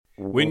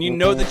When you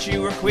know that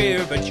you are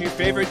queer, but your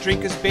favorite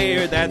drink is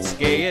beer, that's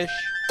gayish.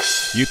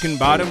 You can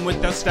bottom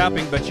without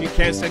stopping, but you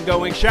can't stand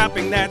going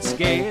shopping, that's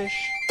gayish.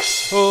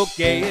 Oh,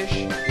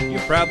 gayish,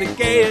 you're probably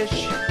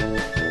gayish.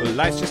 Well,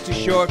 life's just too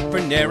short for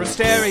narrow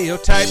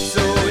stereotypes,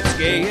 so it's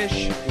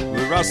gayish.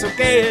 We're also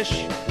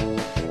gayish.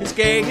 It's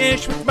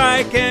Gayish with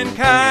Mike and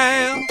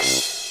Kyle.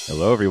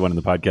 Hello, everyone in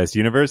the podcast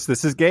universe.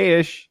 This is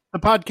Gayish. The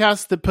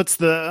podcast that puts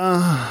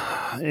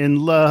the in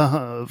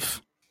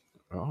love.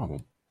 Oh,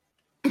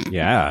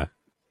 yeah.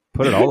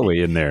 Put it all the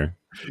way in there.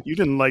 You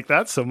didn't like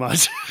that so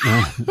much.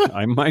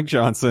 I'm Mike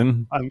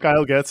Johnson. I'm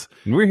Kyle Getz.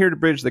 And we're here to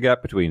bridge the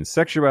gap between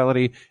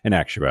sexuality and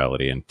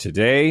actuality. And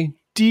today,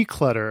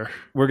 declutter.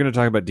 We're going to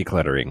talk about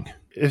decluttering.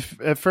 If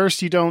at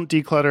first you don't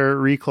declutter,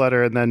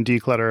 reclutter, and then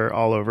declutter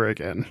all over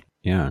again.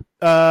 Yeah.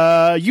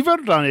 You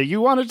voted on it. You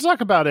wanted to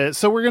talk about it.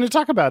 So we're going to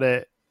talk about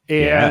it.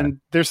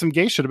 And there's some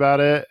gay shit about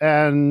it.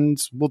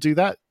 And we'll do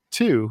that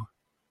too.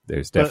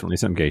 There's definitely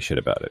some gay shit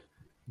about it.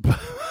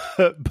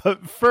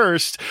 But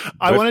first,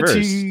 I wanted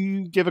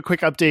to give a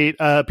quick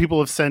update. People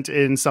have sent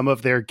in some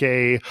of their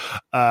gay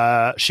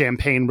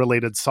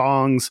champagne-related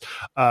songs.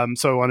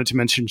 So I wanted to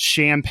mention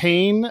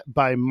Champagne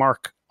by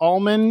Mark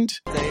Almond.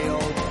 They all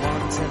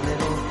want a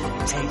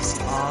little taste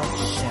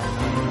of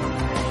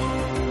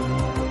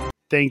champagne.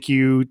 Thank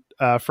you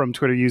from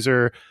Twitter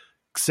user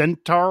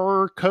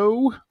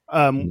Xentarco,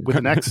 with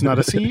an X, not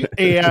a C.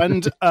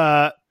 And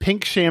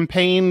Pink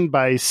Champagne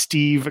by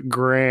Steve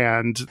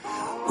Grand.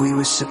 We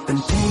were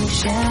sipping pink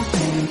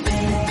champagne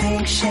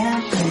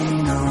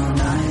all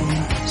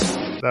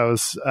night. That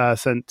was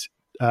sent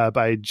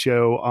by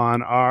Joe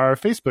on our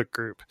Facebook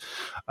group.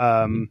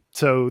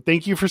 So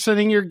thank you for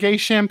sending your gay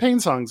champagne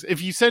songs.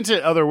 If you sent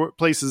it other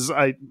places,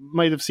 I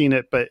might have seen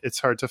it, but it's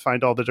hard to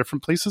find all the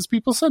different places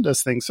people send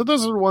us things. So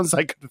those are the ones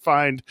I could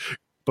find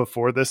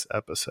before this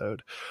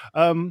episode.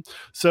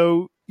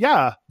 So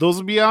yeah, those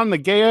will be on the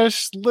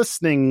gayish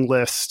listening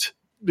list,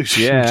 which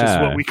is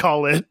what we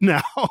call it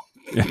now.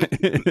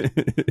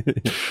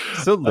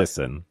 So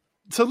listen.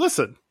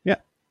 Yeah.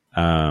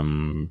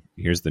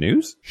 Here's the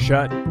news.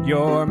 Shut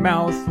your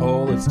mouth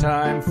hole. It's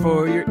time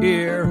for your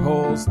ear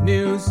holes.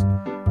 News.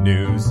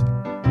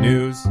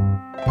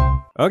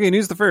 Okay,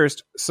 news the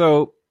first.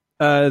 So,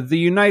 the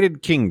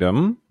United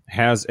Kingdom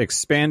has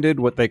expanded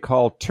what they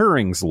call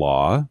Turing's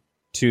Law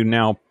to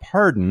now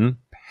pardon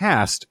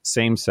past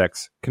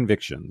same-sex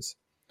convictions.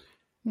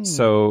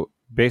 So,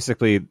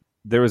 basically,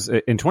 there was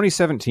in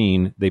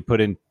 2017 they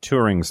put in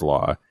Turing's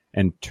Law,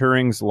 and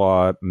Turing's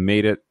Law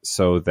made it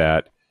so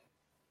that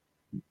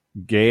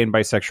gay and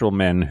bisexual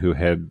men who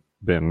had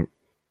been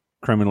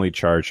criminally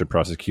charged or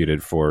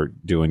prosecuted for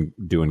doing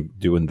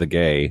the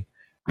gay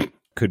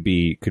could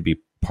be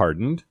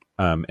pardoned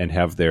and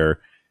have their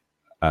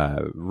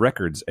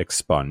records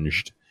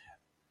expunged.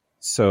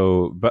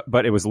 So,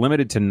 but it was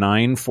limited to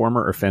 9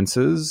 former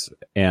offenses,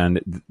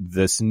 and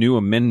this new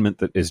amendment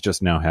that is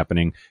just now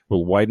happening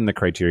will widen the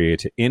criteria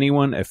to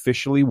anyone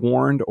officially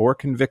warned or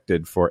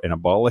convicted for an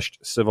abolished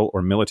civil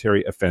or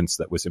military offense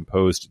that was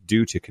imposed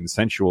due to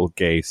consensual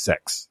gay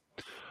sex.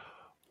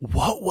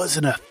 What was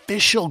an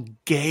official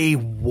gay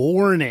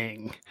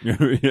warning? No.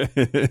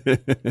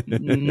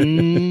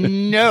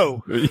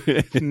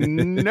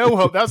 No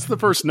homo. That's the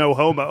first no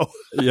homo.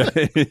 Yeah.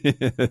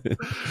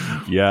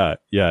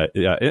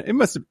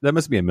 That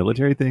must be a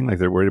military thing. Like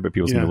they're worried about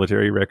people's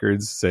military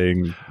records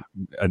saying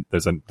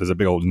there's a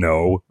big old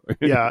no.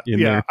 Yeah.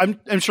 There.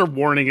 I'm sure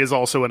warning is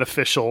also an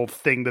official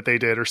thing that they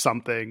did or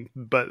something,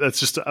 but that's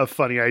just a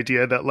funny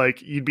idea that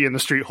like you'd be in the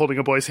street holding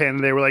a boy's hand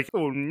and they were like,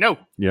 oh no.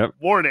 Yep.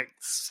 Warning.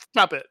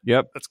 Stop it.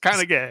 Yep. That's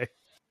kind of gay.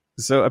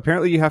 So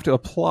apparently you have to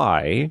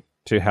apply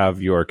to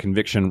have your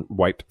conviction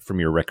wiped from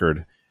your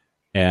record.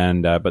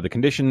 And but the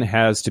condition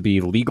has to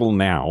be legal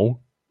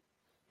now.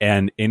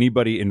 And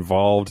anybody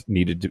involved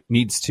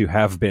needs to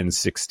have been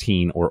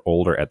 16 or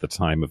older at the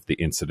time of the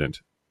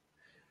incident.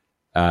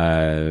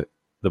 The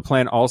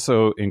plan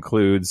also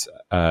includes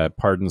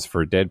pardons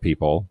for dead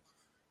people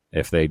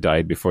if they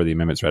died before the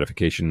amendment's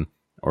ratification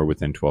or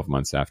within 12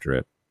 months after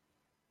it.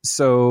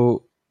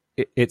 So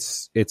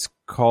it's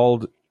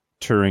called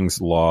Turing's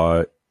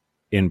Law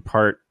in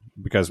part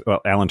because, well,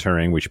 Alan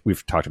Turing, which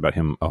we've talked about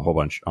him a whole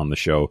bunch on the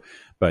show,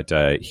 but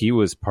he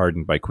was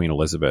pardoned by Queen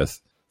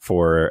Elizabeth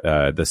for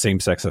the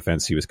same-sex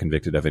offense he was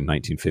convicted of in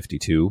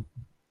 1952.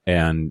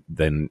 And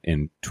then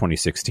in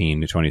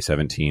 2016 to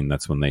 2017,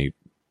 that's when they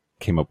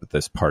came up with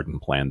this pardon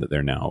plan that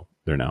they're now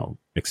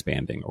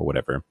expanding or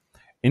whatever.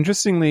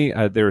 Interestingly,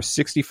 there are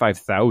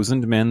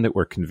 65,000 men that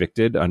were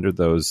convicted under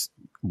those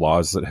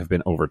laws that have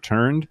been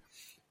overturned.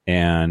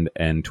 And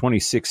in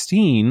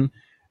 2016,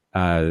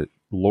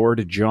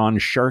 Lord John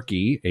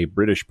Sharkey, a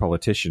British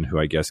politician who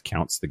I guess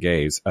counts the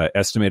gays,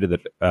 estimated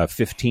that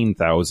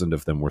 15,000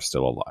 of them were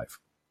still alive.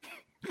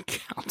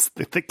 Counts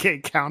the gay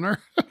counter?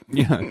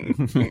 Yeah.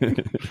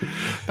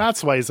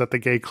 That's why he's at the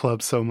gay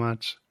club so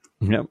much.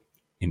 Yep,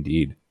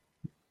 indeed.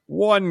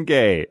 One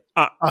gay.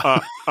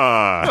 Okay.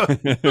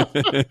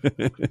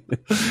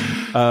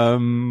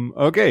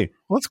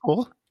 Well, that's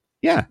cool.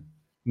 Yeah.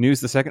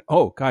 News the second.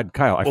 Oh, God,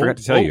 Kyle, I forgot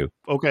to tell you.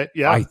 Okay,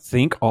 yeah. I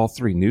think all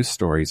 3 news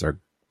stories are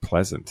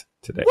pleasant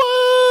today.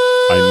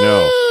 What? I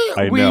know.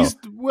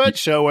 What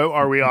show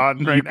are we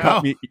on right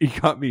now? You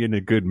got me in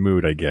a good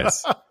mood, I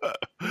guess.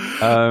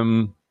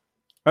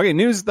 Okay,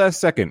 news the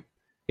second.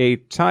 A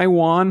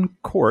Taiwan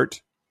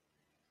court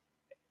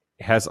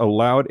has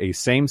allowed a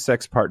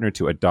same-sex partner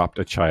to adopt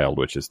a child,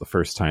 which is the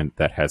first time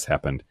that has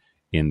happened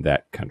in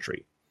that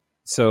country.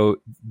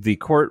 So the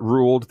court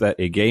ruled that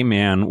a gay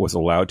man was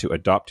allowed to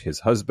adopt his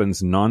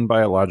husband's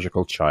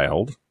non-biological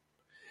child,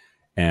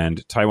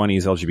 and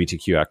Taiwanese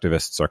LGBTQ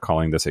activists are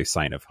calling this a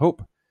sign of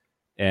hope,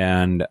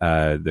 and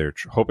they're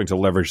hoping to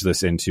leverage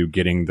this into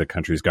getting the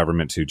country's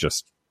government to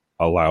just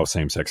allow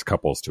same-sex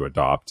couples to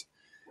adopt.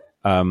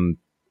 So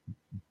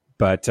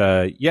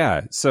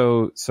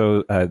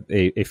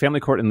a family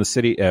court in the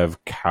city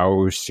of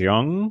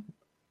Kaohsiung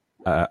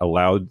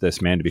allowed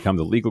this man to become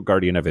the legal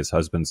guardian of his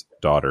husband's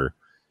daughter.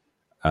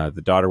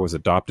 The daughter was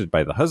adopted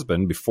by the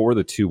husband before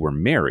the two were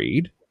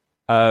married.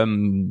 So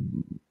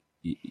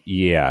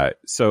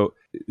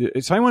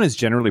Taiwan is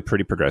generally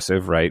pretty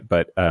progressive, right?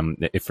 But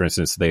if, for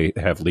instance, they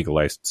have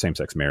legalized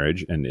same-sex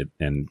marriage, and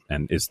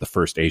is the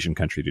first Asian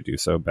country to do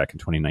so back in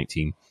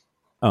 2019.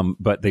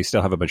 But they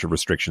still have a bunch of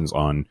restrictions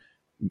on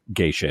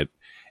gay shit.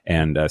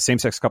 And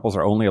same-sex couples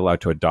are only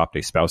allowed to adopt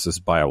a spouse's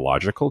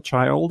biological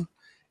child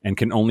and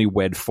can only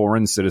wed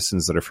foreign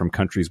citizens that are from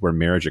countries where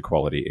marriage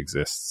equality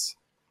exists.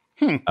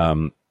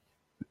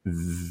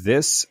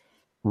 This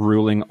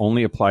ruling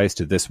only applies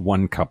to this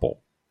one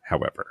couple,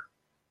 however.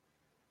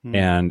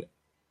 And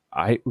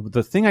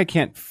the thing I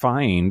can't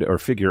find or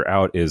figure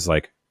out is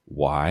like,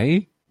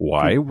 why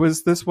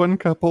was this one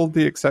couple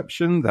the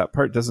exception? That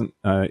part doesn't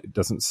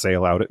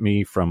sail out at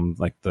me from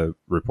like the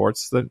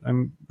reports that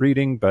I'm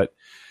reading, but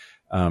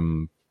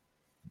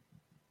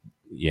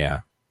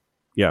yeah.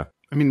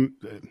 I mean,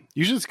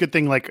 usually it's a good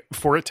thing, like,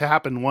 for it to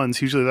happen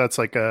once. Usually that's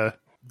like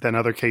then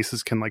other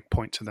cases can like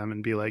point to them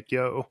and be like,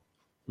 yo.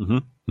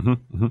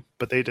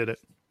 But they did it.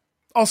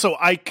 Also,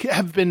 I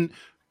could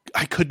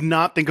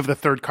not think of the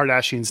third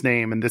Kardashian's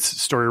name, and this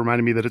story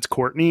reminded me that it's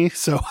Kourtney.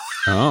 So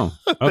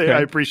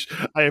okay.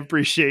 I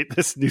appreciate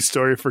this news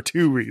story for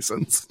 2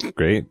 reasons.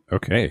 Great.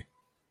 Okay.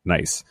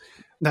 Nice.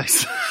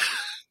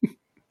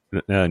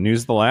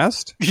 News the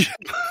last?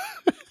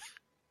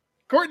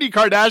 Kourtney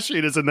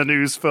Kardashian is in the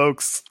news,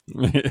 folks.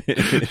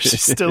 She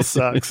still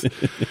sucks.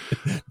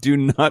 Do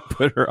not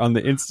put her on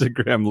the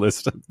Instagram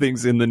list of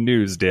things in the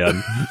news,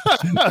 Dan.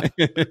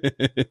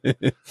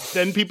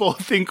 Then people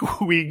think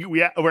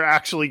we're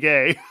actually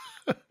gay.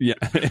 Yeah.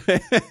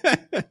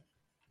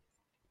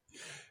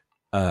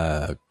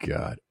 Oh,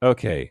 God.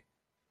 Okay.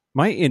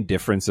 My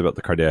indifference about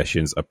the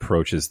Kardashians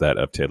approaches that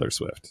of Taylor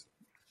Swift.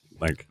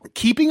 Like,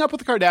 Keeping Up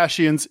with the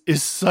Kardashians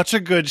is such a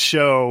good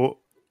show.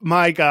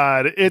 My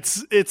God,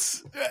 it's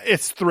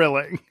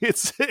thrilling.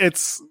 It's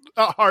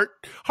a heart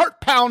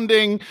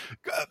pounding.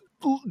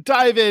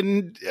 Dive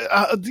in.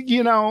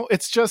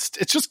 It's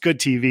just good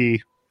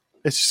TV.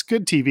 It's just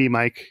good TV,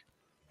 Mike.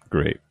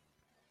 Great.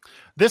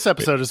 This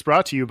episode is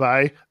brought to you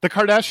by the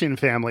Kardashian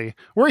family.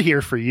 We're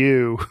here for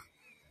you.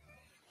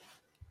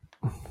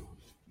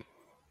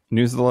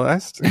 News of the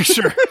last?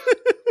 Sure.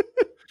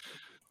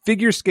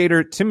 Figure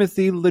skater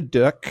Timothy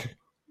Leduc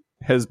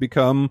has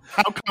become...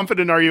 How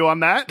confident are you on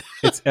that?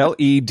 It's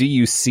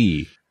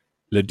Leduc.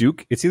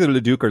 Leduc. It's either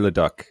Leduc or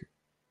Leduc.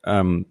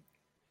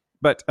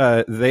 But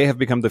they have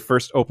become the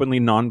first openly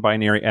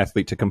non-binary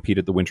athlete to compete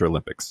at the Winter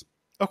Olympics.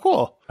 Oh,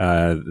 cool.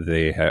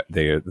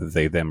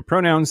 They them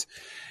pronouns,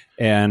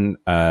 and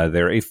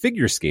they're a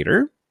figure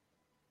skater.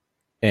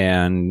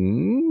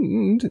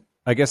 And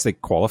I guess they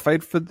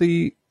qualified for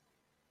the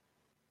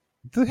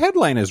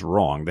headline is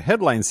wrong. The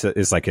headline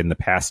is like in the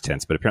past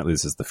tense, but apparently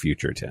this is the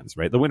future tense,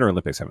 right? The Winter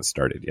Olympics haven't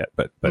started yet,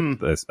 but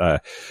this,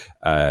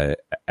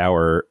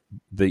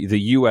 the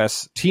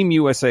U.S. Team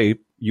USA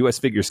U.S.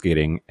 figure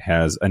skating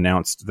has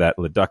announced that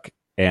Leduc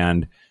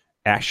and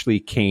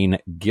Ashley Kane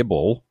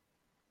Gibble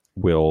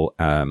will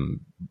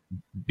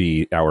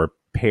be our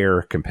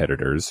pair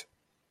competitors.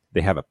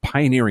 They have a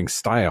pioneering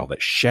style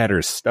that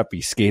shatters stuffy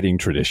skating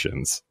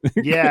traditions.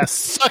 Yes,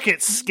 suck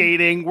it,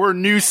 skating. We're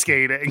new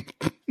skating.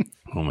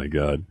 Oh my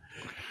God.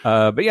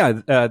 But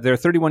yeah, they're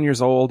 31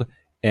 years old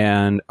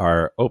and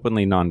are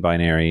openly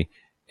non-binary,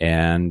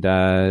 and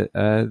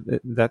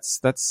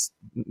that's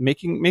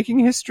making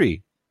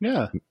history.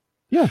 Yeah.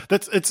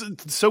 It's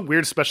so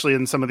weird, especially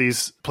in some of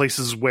these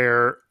places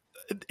where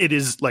it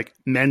is like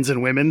men's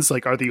and women's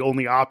like are the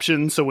only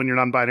option. So when you're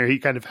non-binary,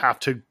 you kind of have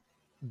to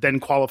then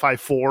qualify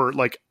for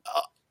like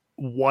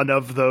one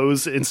of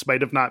those in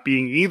spite of not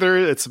being either.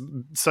 It's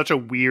such a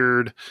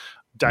weird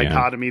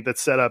dichotomy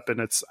that's set up,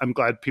 and I'm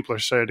glad people are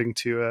starting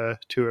to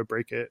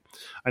break it.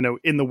 I know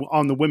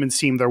on the women's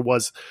team there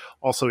was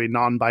also a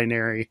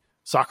non-binary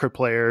soccer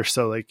player,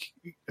 so like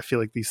I feel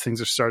like these things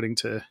are starting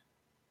to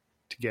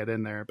get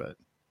in there. But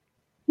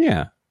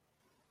yeah,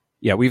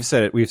 we've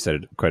said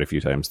it quite a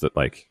few times that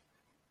like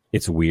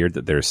it's weird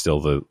that there's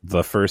still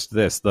the first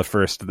this, the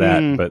first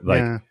that, but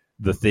like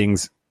the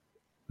things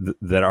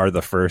that are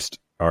the first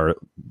are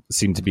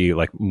seem to be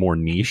like more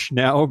niche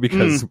now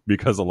because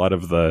a lot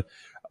of the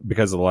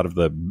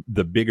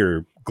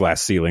bigger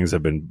glass ceilings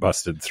have been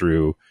busted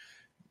through,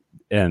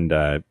 and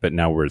but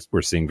now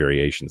we're seeing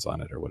variations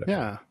on it or whatever.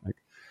 Yeah. Like,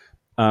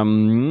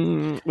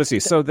 let's see.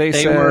 So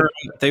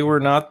they were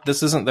not.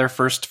 This isn't their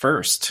first.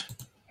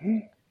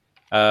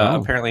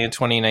 Apparently, in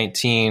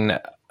 2019,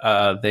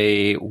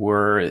 they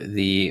were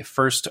the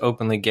first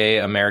openly gay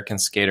American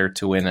skater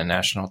to win a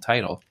national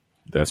title.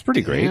 That's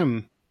pretty great.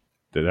 Damn.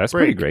 That's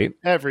pretty great.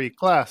 Every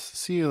glass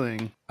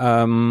ceiling.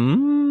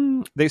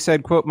 They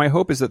said, quote, "My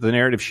hope is that the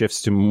narrative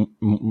shifts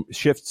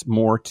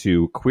more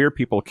to queer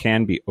people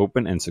can be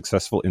open and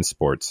successful in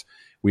sports.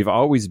 We've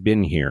always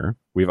been here.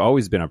 We've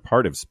always been a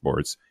part of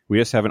sports. We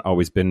just haven't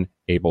always been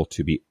able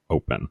to be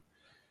open.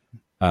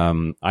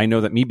 I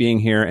know that me being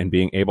here and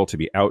being able to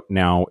be out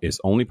now is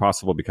only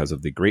possible because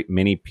of the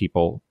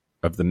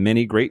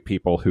many great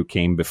people who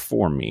came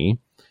before me."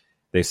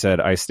 They said,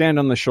 "I stand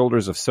on the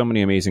shoulders of so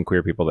many amazing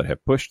queer people that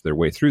have pushed their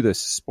way through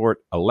this sport,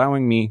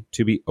 allowing me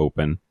to be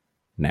open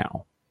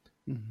now."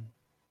 Mm-hmm.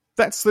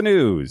 That's the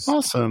news.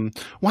 Awesome.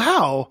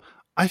 Wow.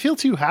 I feel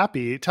too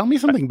happy. Tell me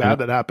something bad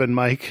that happened,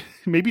 Mike.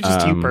 Maybe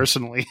just you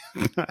personally.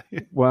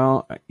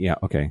 Well, yeah,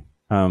 okay.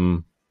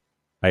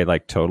 I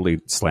like totally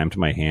slammed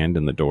my hand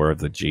in the door of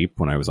the Jeep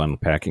when I was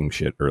unpacking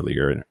shit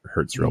earlier, and it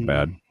hurts real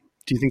bad.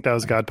 Do you think that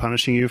was God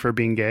punishing you for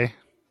being gay?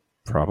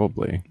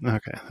 Probably.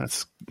 Okay,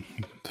 that's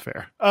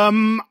fair.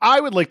 I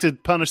would like to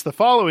punish the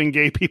following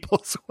gay people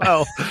as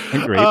well.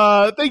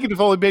 Great. Thank you to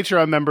following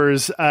Patreon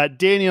members.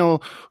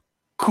 Daniel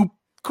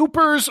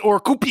Coopers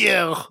or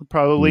Coupier,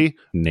 probably.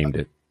 Named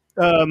it.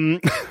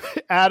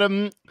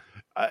 Adam.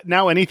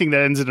 Now anything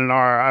that ends in an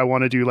R, I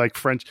want to do like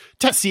French.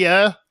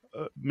 Tessia,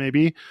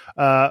 maybe.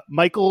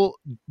 Michael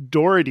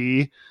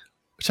Doherty,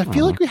 which I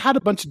feel like we had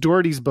a bunch of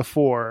Dohertys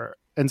before.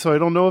 And so I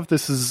don't know if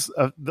this is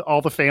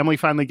all the family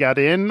finally got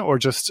in or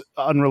just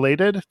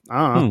unrelated.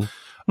 Ryan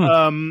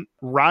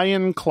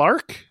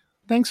Clark.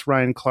 Thanks,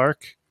 Ryan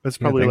Clark. That's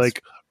probably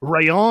like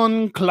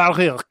Ryan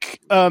Clark.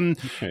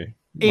 Okay.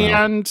 Wow.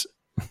 And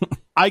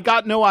I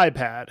got no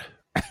iPad.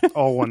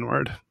 All one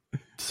word.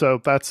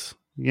 So that's,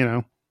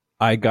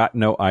 I got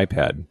no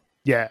iPad.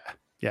 Yeah.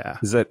 Yeah.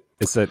 Is it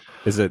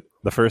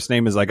the first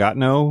name is I got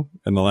no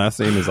and the last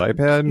name is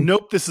iPad?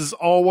 Nope. This is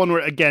all one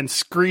word. Again,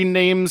 screen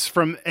names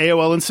from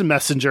AOL Instant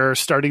Messenger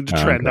starting to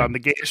trend on the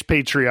Gayish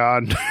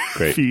Patreon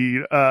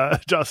feed.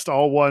 Just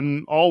all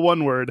one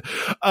word.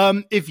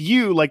 If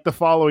you, like the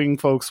following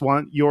folks,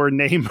 want your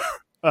name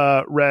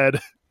read,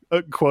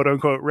 quote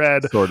unquote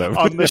read sort of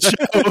on the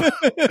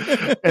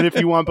show, and if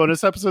you want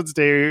bonus episodes a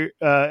day,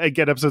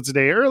 get episodes a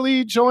day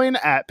early, join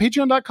at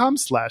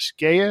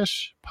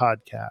patreon.com/gayish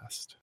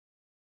podcast.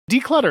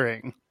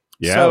 Decluttering.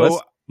 Yeah,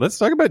 so let's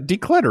talk about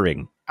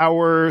decluttering.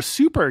 Our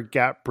super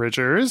gap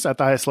bridgers at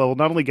the highest level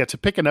not only get to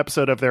pick an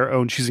episode of their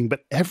own choosing,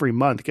 but every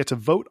month get to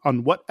vote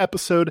on what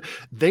episode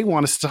they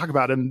want us to talk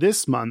about. And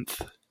this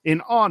month,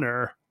 in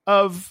honor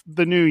of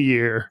the new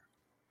year,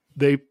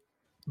 they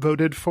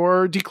voted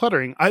for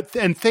decluttering.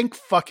 And thank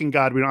fucking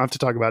God we don't have to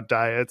talk about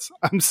diets.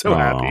 I'm so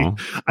happy.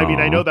 I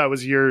mean, I know that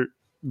was your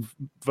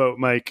vote,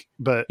 Mike,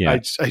 but I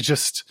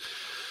just...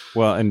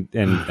 Well, and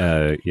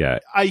yeah,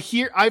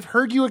 I've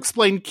heard you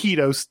explain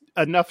keto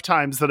enough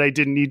times that I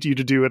didn't need you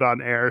to do it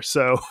on air.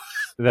 So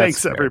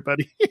thanks, fair.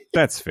 Everybody.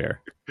 That's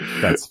fair.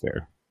 That's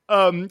fair.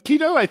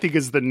 Keto, I think,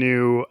 is the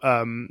new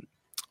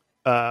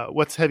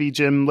what's heavy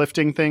gym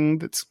lifting thing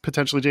that's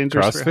potentially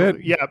dangerous.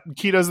 CrossFit. Yeah,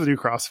 keto's the new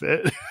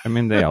CrossFit. I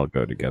mean, they all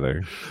go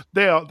together.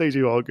 They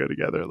do all go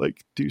together,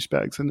 like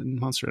douchebags and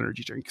Monster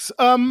Energy drinks.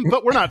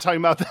 But we're not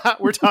talking about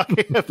that. We're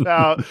talking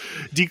about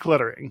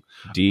decluttering.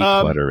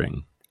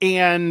 Decluttering.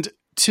 And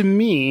to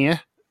me,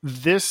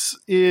 this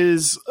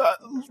is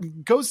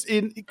goes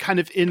in kind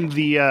of in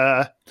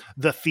the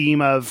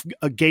theme of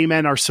gay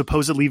men are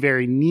supposedly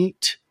very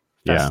neat,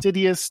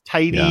 fastidious,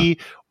 tidy,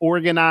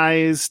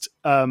 organized,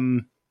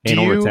 anal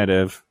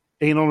retentive.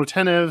 Do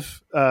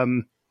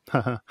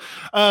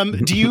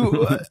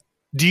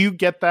you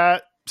get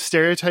that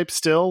stereotype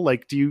still?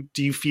 Like, do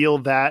you feel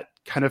that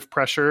kind of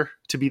pressure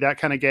to be that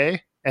kind of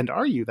gay? And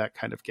are you that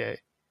kind of gay?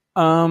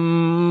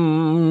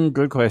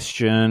 Good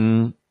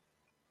question.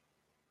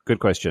 Good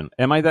question.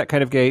 Am I that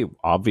kind of gay?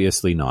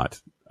 Obviously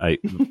not. I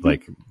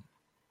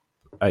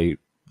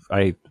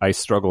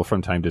struggle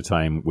from time to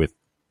time with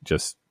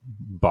just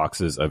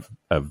boxes of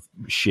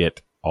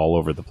shit all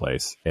over the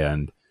place,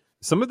 and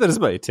some of that is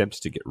my attempts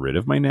to get rid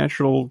of my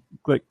natural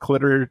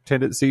clutter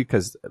tendency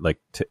because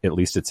at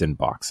least it's in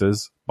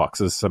boxes.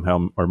 Boxes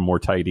somehow are more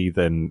tidy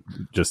than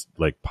just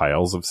like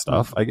piles of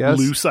stuff, I guess.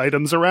 Loose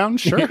items around.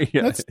 Sure.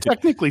 Yeah. That's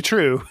technically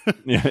true.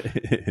 Yeah.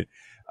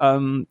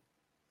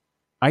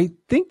 I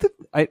think that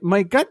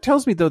my gut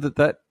tells me though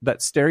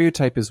that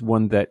stereotype is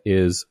one that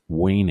is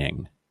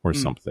waning or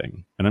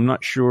something. And I'm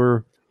not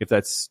sure if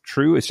that's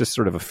true. It's just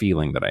sort of a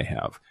feeling that I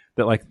have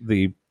that like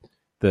the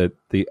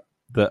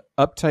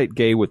uptight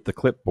gay with the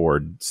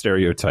clipboard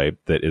stereotype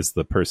that is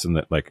the person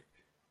that like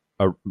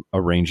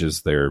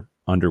arranges their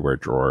underwear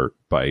drawer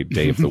by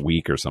day of the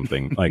week or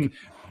something like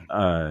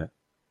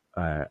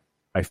I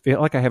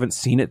feel like I haven't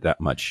seen it that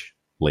much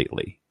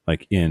lately,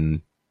 like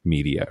in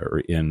media or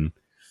in.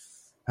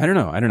 I don't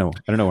know where I'm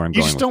going.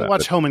 You just with don't that,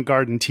 watch Home and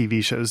Garden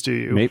TV shows, do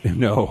you? Maybe,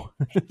 no,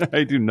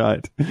 I do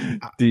not.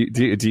 Do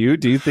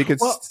you think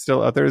it's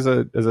still out there as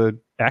a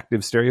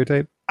active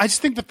stereotype? I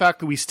just think the fact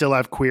that we still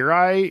have Queer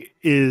Eye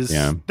is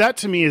that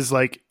to me is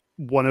like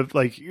one of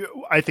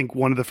I think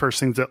one of the first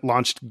things that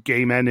launched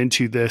gay men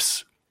into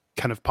this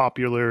kind of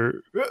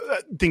popular.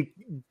 I think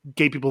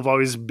gay people have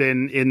always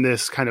been in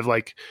this kind of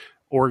like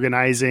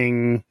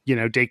organizing,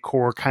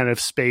 decor kind of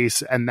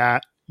space, and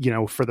that,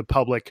 for the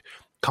public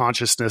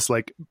consciousness,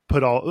 like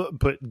put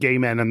gay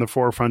men in the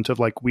forefront of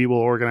like, we will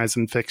organize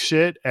and fix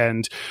shit.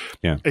 And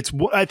it's,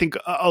 I think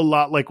a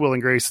lot like Will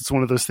and Grace, it's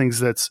one of those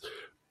things it's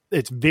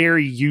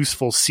very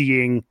useful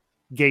seeing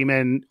gay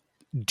men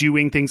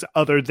doing things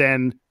other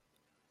than,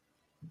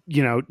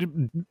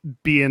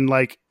 being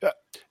like,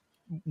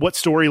 what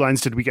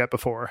storylines did we get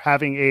before?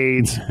 Having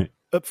AIDS,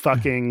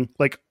 fucking,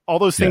 like all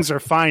those things are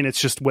fine. It's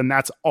just when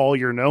that's all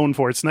you're known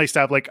for, it's nice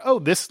to have like, oh,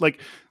 this,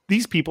 like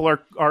these people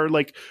are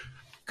like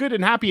good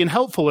and happy and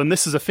helpful, and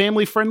this is a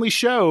family friendly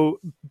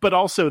show. But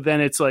also then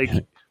it's like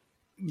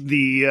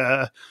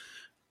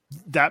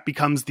that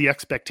becomes the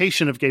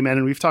expectation of gay men.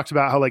 And we've talked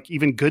about how like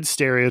even good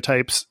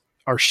stereotypes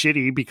are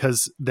shitty,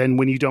 because then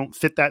when you don't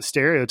fit that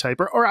stereotype,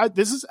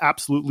 this is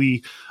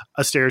absolutely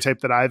a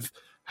stereotype that I've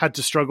had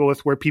to struggle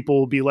with, where people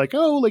will be like,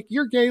 oh, like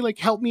you're gay, like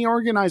help me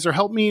organize, or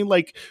help me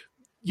like,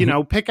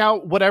 pick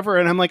out whatever.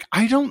 And I'm like,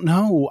 I don't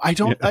know. I'd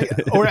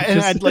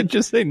like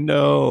just say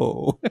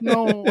no,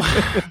 no,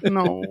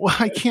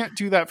 I can't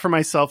do that for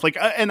myself. Like,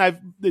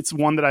 it's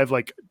one that I've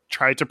like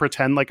tried to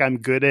pretend like I'm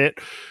good at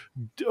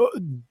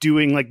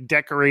doing, like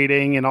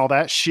decorating and all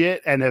that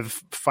shit, and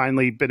have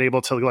finally been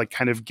able to like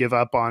kind of give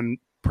up on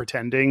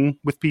pretending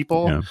with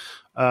people.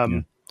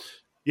 So,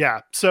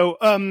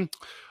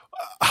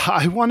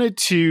 I wanted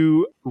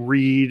to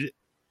read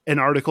an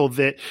article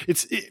that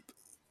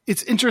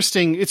it's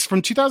interesting. It's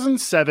from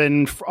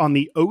 2007 on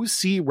the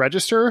OC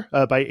Register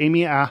by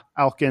Amy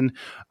Alkin.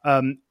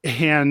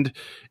 And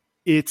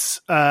it's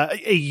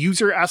a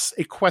user asks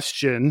a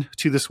question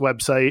to this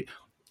website.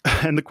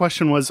 And the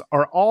question was,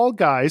 are all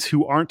guys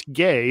who aren't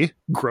gay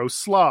gross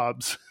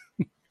slobs?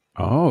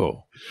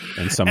 Oh,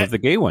 and some of the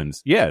gay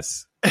ones.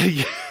 Yes.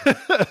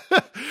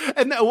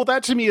 And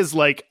that to me is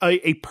like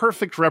a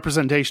perfect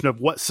representation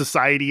of what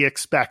society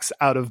expects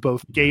out of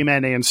both gay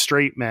men and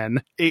straight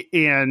men.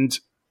 And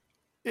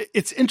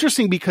it's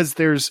interesting because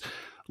there's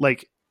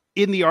like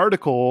in the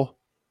article,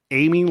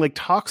 Amy like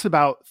talks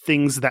about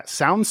things that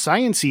sound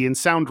sciencey and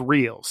sound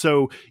real.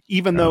 So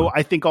even though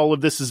I think all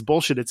of this is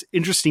bullshit, it's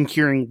interesting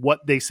hearing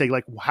what they say,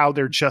 like how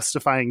they're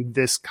justifying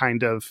this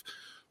kind of,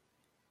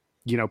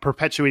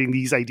 perpetuating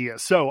these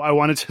ideas. So I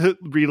wanted to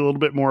read a little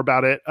bit more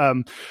about it.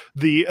 Can't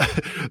you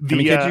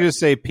just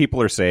say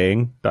people are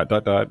saying ...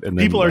 and then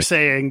people are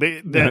saying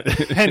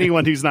that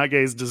anyone who's not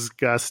gay is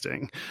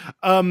disgusting.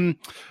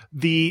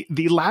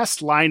 The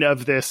last line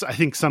of this, I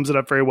think, sums it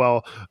up very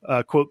well.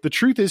 Quote, "The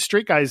truth is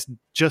straight guys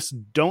just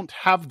don't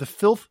have the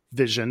filth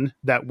vision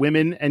that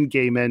women and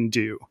gay men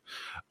do."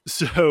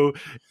 So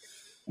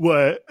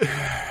what?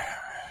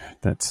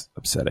 That's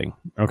upsetting.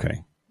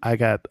 Okay. I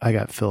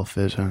got filth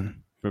vision.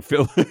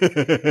 Phil, and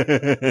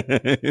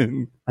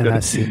I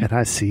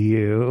see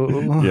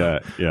you. Yeah.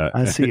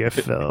 I see your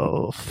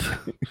filth.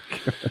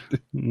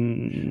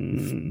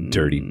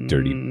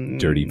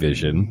 Dirty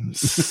vision.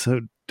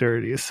 So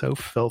dirty, so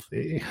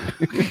filthy.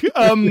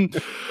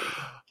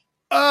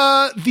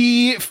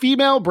 The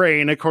female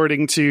brain,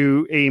 according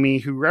to Amy,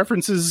 who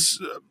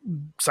references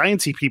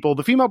sciencey people,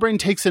 the female brain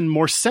takes in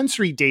more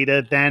sensory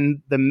data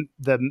than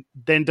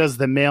does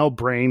the male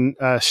brain.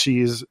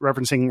 She's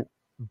referencing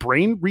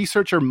brain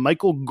researcher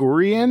Michael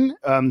Gurian,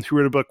 who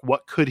wrote a book,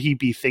 What Could He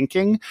Be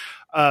Thinking?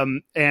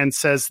 And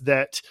says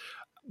that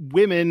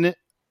women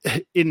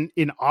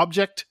in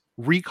object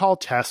recall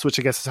tests, which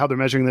I guess is how they're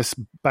measuring this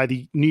by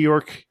the New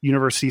York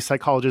University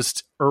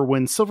psychologist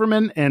Erwin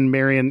Silverman and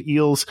Marian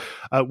Eels,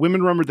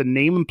 women remember the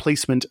name and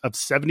placement of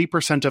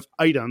 70% of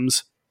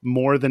items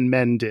more than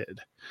men did.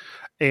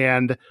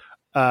 And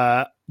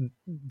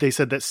they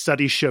said that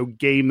studies show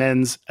gay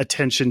men's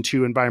attention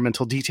to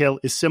environmental detail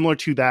is similar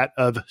to that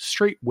of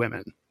straight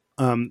women.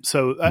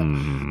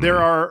 There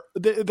are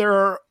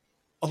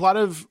a lot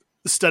of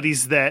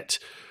studies that,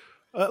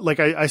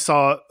 I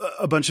saw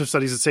a bunch of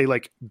studies that say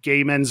like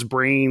gay men's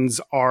brains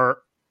are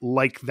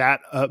like that,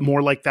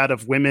 more like that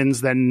of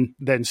women's than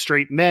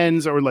straight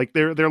men's, or like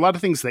there are a lot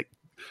of things that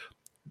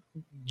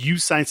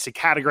use science to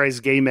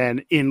categorize gay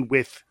men in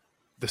with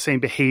the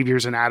same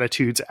behaviors and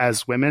attitudes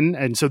as women.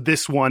 And so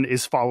this one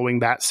is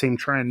following that same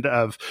trend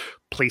of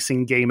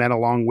placing gay men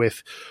along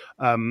with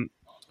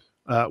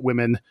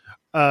women.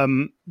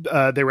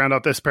 They round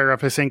out this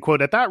paragraph by saying,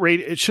 quote, "At that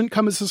rate, it shouldn't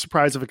come as a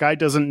surprise if a guy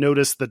doesn't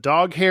notice the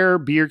dog hair,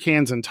 beer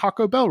cans, and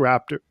Taco Bell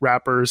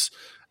wrappers,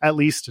 at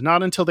least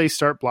not until they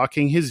start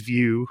blocking his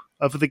view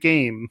of the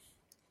game."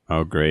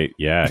 Oh, great.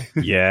 Yeah.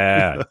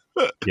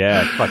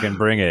 Fucking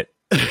bring it.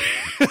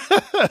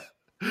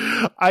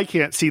 I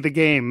can't see the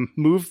game.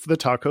 Move the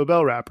Taco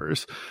Bell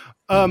wrappers.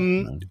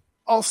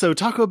 Also,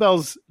 Taco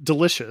Bell's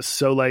delicious.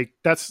 So, like,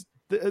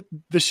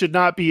 this should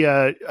not be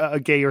a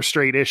gay or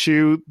straight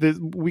issue.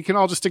 We can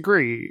all just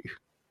agree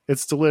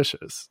it's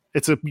delicious.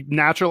 It's a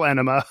natural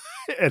enema,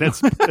 and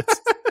it's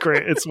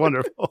great. It's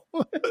wonderful.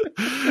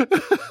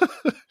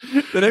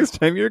 The next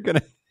time you're going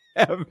to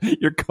have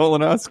your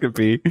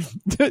colonoscopy,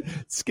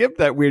 skip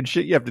that weird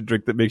shit you have to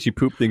drink that makes you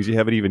poop things you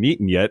haven't even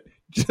eaten yet.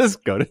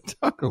 Just go to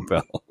Taco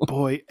Bell.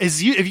 Boy,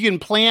 if you can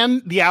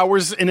plan the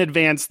hours in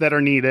advance that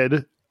are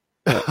needed.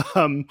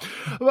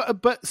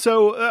 But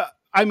so,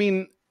 I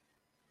mean,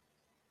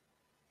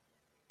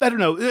 I don't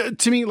know.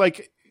 To me,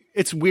 like,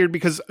 it's weird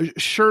because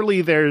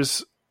surely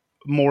there's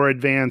more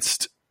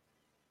advanced.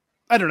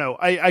 I don't know.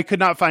 I could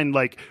not find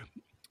like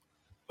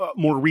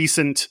more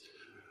recent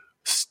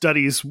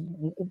studies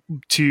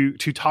to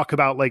talk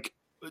about, like,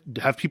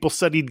 have people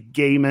studied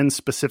gay men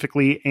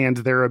specifically and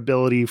their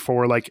ability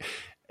for like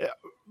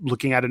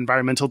looking at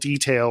environmental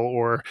detail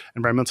or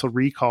environmental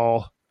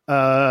recall.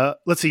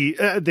 Let's see.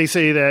 They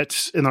say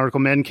that in the article,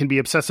 men can be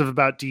obsessive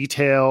about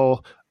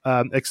detail.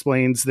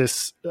 Explains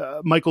this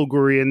Michael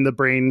Gurian, the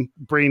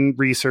brain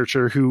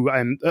researcher, who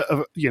I'm,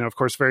 of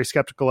course, very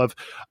skeptical of.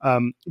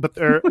 But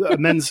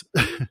men's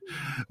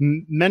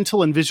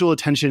mental and visual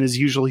attention is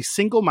usually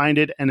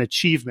single-minded and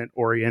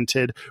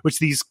achievement-oriented, which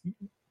these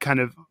kind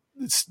of,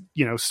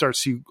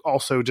 starts to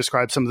also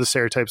describe some of the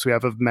stereotypes we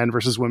have of men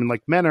versus women.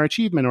 Like, men are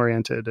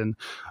achievement-oriented and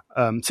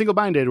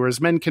single-minded,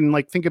 whereas men can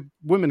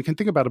women can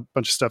think about a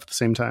bunch of stuff at the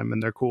same time,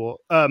 and they're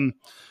cool.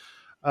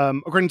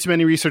 According to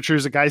many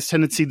researchers, a guy's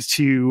tendency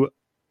to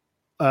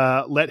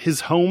let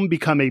his home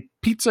become a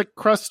pizza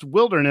crust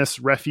wilderness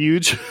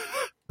refuge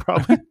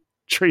probably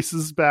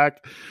traces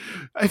back.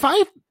 If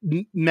I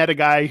met a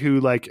guy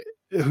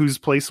whose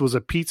place was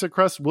a pizza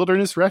crust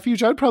wilderness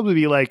refuge, I'd probably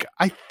be like,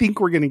 I think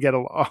we're going to get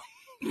along.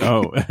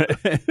 Oh,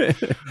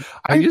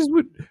 I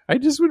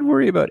just would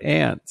worry about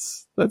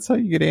ants. That's how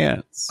you get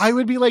ants. I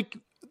would be like,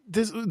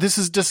 this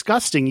is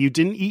disgusting. You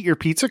didn't eat your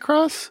pizza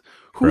crust?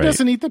 Who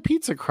doesn't eat the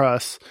pizza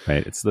crust?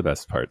 Right. It's the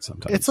best part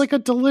sometimes. It's like a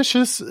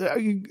delicious,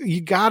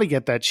 you got to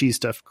get that cheese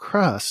stuffed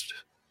crust,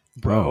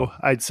 bro.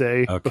 I'd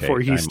say before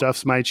he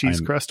stuffs my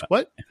cheese crust.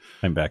 What?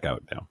 I'm back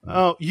out now.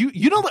 Oh,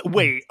 you don't like,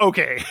 wait,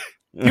 okay.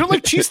 You don't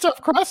like cheese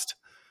stuffed crust?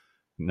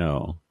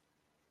 No.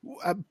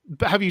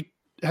 Have you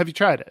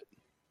tried it?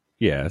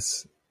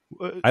 Yes.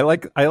 I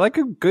like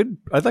a good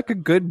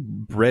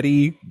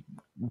bready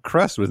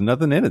crust with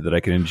nothing in it that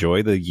I can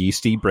enjoy the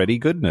yeasty bready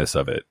goodness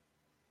of it.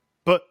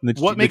 But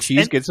what makes the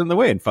cheese gets in the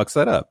way and fucks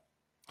that up?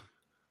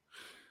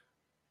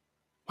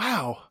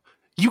 Wow,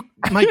 you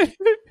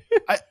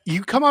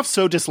come off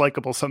so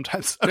dislikable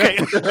sometimes. Okay,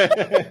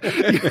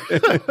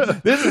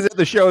 this is it.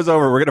 The show is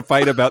over. We're gonna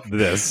fight about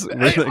this.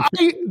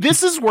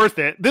 This is worth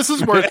it. This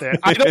is worth it.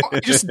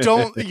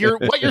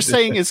 What you're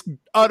saying is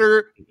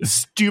utter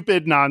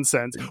stupid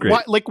nonsense.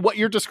 What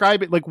you're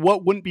describing, like,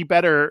 what wouldn't be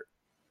better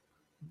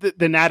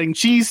than adding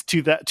cheese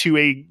to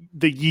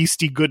the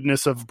yeasty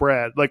goodness of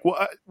bread? Like,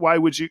 why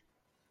would you?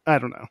 I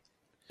don't know.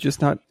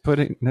 Just not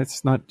putting.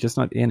 That's not just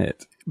not in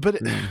it. But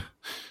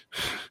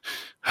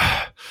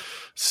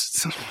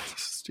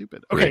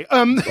stupid. Okay.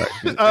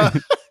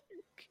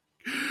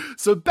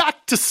 So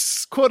back to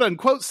quote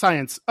unquote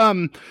science.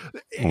 And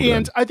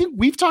I think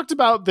we've talked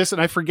about this,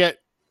 and I forget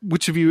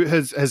which of you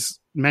has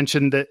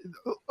mentioned that.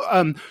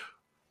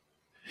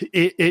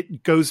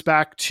 It goes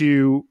back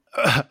to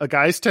a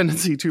guy's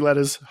tendency to let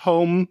his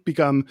home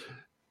become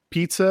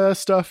pizza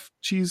stuffed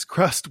cheese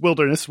crust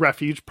wilderness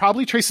refuge.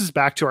 Probably traces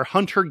back to our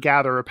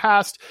hunter-gatherer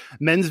past.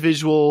 Men's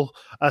visual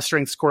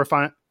strengths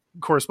correspond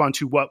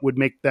to what would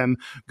make them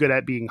good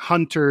at being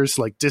hunters,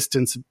 like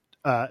distance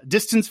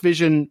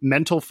vision,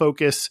 mental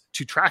focus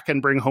to track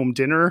and bring home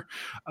dinner,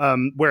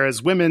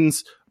 whereas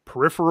women's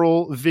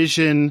peripheral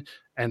vision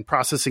and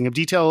processing of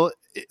detail,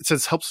 it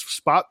says, helps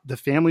spot the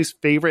family's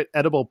favorite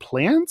edible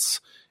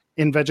plants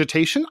in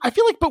vegetation. I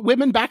feel like, but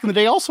women back in the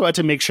day also had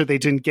to make sure they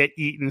didn't get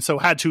eaten, so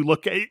had to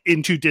look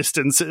into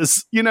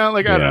distances. I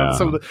don't know.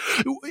 Some of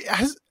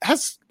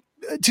the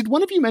did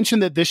one of you mention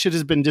that this shit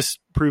has been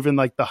disproven,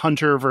 like the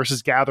hunter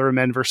versus gatherer,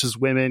 men versus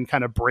women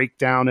kind of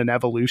breakdown in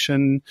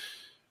evolution?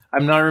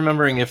 I'm not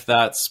remembering if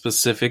that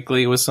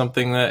specifically was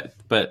something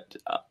but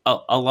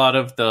a lot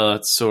of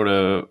the sort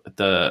of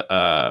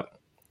the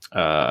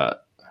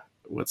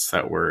what's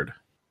that word?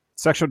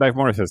 Sexual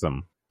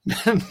dimorphism.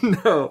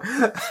 No.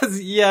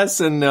 Yes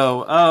and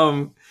no.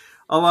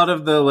 A lot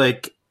of the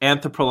like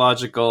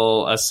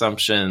anthropological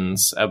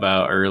assumptions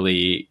about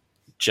early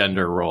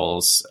gender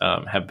roles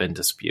have been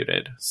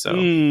disputed. So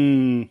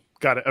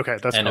got it. Okay,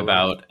 that's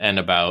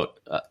about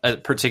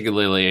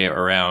particularly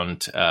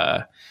around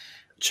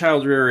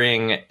child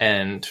rearing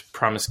and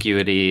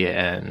promiscuity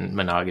and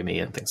monogamy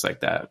and things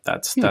like that.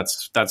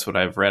 That's what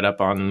I've read up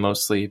on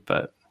mostly.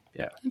 But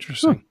yeah,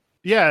 interesting.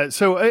 Yeah,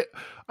 so I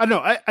don't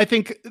know. I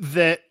think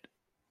that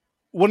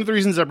one of the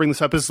reasons I bring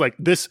this up is like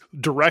this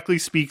directly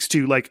speaks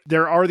to like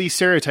there are these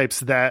stereotypes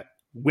that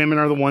women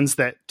are the ones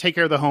that take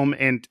care of the home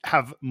and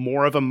have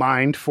more of a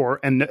mind for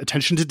and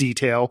attention to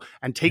detail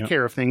and take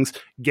care of things.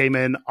 Gay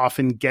men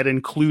often get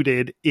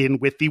included in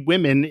with the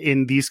women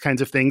in these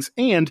kinds of things.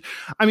 And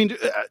I mean,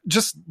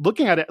 just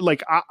looking at it,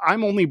 like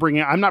I'm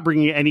not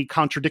bringing any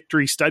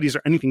contradictory studies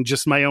or anything,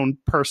 just my own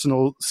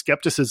personal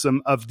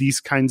skepticism of these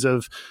kinds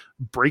of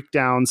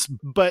breakdowns.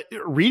 But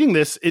reading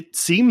this, it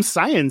seems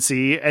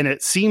science-y and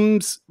it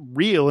seems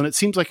real and it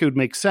seems like it would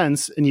make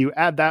sense. And you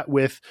add that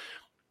with,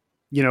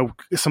 you know,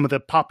 some of the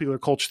popular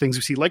culture things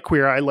we see, like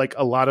Queer Eye, like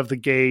a lot of the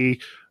gay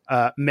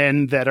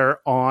men that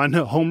are on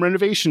home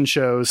renovation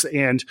shows,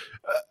 and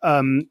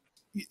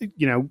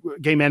you know,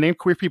 gay men and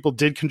queer people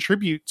did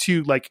contribute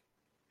to like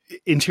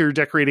interior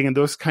decorating in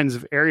those kinds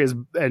of areas.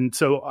 And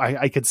so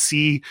I could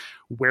see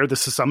where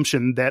this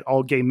assumption that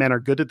all gay men are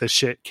good at this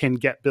shit can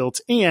get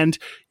built. And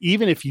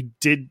even if you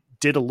did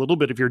a little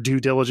bit of your due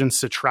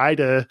diligence to try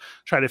to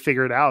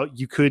figure it out,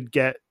 you could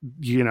get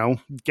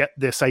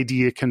this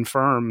idea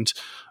confirmed.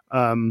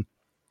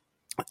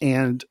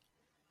 And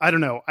I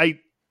don't know,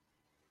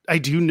 I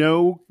do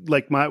know,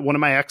 like one of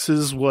my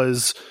exes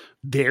was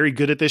very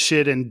good at this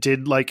shit and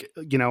did like,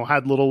 you know,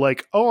 had little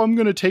like, oh, I'm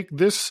going to take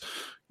this,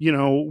 you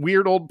know,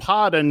 weird old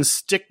pot and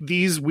stick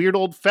these weird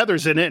old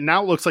feathers in it. And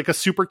now it looks like a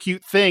super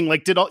cute thing.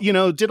 Like did all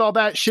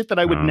that shit that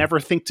I would never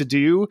think to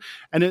do.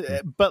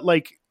 And but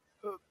like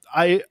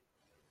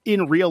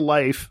in real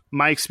life,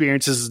 my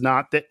experience is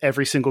not that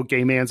every single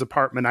gay man's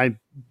apartment I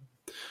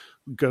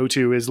go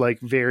to is like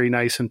very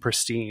nice and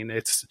pristine.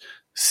 It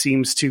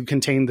seems to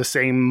contain the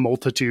same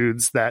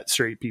multitudes that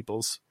straight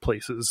people's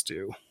places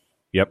do.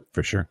 Yep,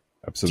 for sure.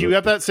 Absolutely. Do you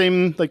have that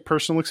same like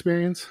personal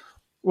experience?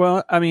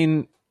 Well, I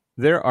mean,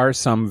 there are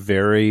some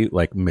very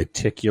like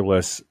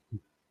meticulous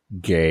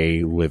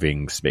gay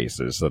living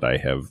spaces that I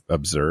have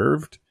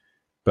observed,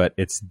 but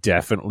it's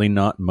definitely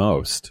not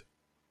most.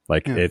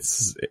 Like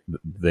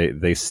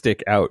they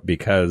stick out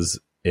because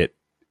it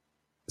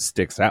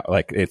sticks out.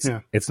 Like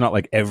it's not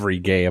like every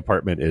gay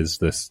apartment is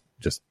this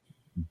just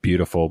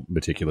beautiful,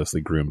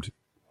 meticulously groomed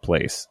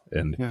place.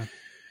 And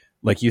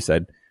like you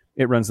said,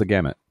 it runs the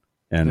gamut.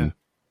 And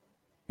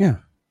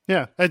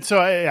yeah. And so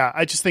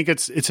I just think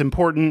it's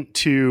important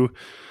to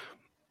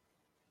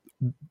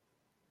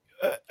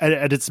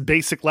at its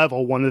basic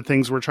level, one of the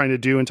things we're trying to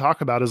do and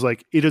talk about is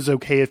like, it is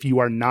okay if you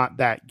are not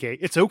that gay.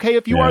 It's okay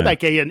if you are that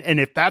gay. And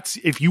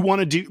if you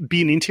want to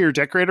be an interior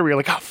decorator where you're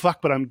like, oh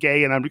fuck, but I'm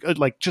gay and I'm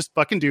like, just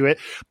fucking do it.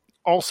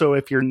 Also,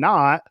 if you're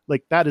not,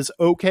 like, that is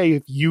okay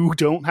if you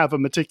don't have a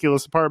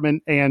meticulous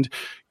apartment. And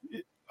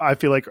I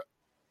feel like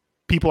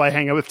people I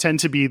hang out with tend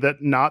to be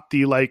that, not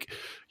the like,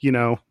 you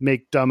know,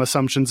 make dumb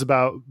assumptions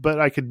about, but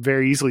I could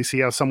very easily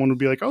see how someone would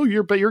be like, oh,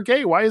 you're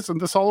gay. Why isn't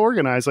this all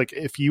organized? Like,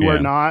 if you are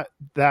not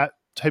that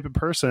type of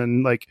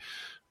person, like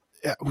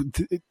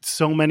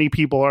so many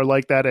people are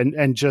like that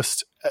and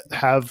just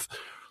have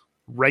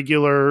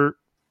regular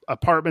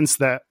apartments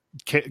that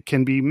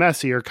can be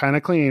messy or kind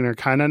of clean or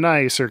kind of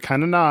nice or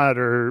kind of not,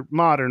 or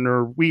modern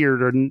or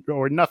weird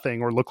or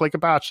nothing, or look like a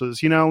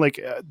bachelor's, you know, like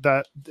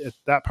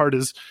that part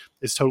is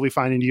totally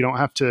fine. And you don't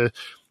have to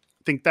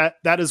think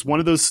that is one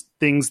of those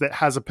things that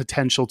has a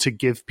potential to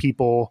give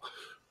people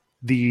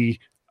the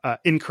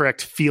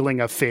incorrect feeling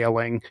of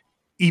failing,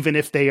 even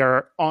if they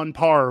are on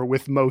par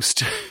with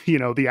most, you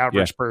know, the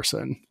average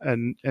person.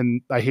 And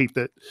I hate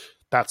that.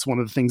 That's one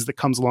of the things that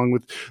comes along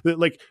with,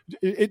 like,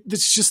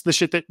 it's just the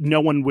shit that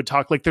no one would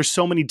talk. Like, there's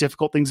so many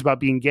difficult things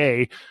about being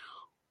gay.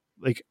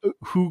 Like,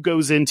 who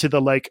goes into the,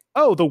 like,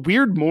 oh, the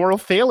weird moral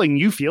failing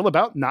you feel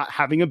about not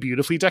having a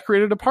beautifully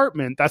decorated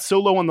apartment. That's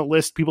so low on the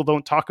list. People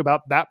don't talk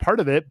about that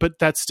part of it, but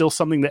that's still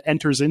something that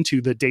enters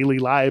into the daily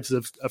lives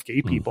of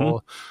gay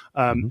people.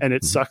 And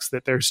it sucks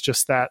that there's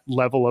just that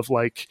level of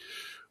like,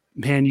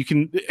 man, you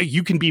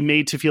can be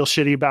made to feel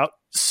shitty about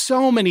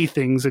so many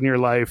things in your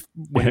life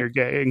when you're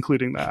gay,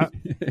 including that.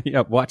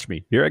 Yeah, watch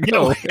me. Here I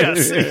go.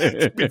 Yes,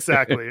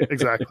 exactly.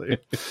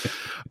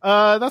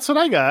 That's what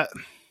I got.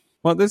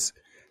 Well, this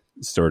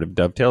sort of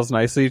dovetails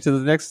nicely to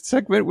the next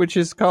segment, which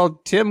is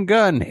called Tim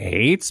Gunn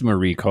Hates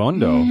Marie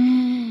Kondo.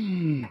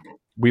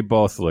 We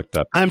both looked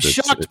up. I'm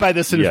shocked by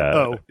this.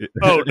 Oh,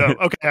 no.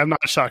 Okay, I'm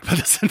not shocked by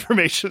this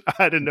information.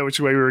 I didn't know which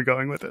way we were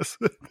going with this.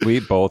 We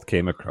both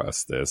came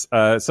across this.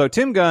 So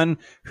Tim Gunn,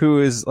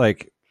 who is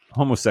like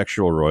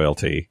homosexual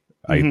royalty,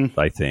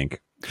 I think,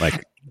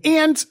 like,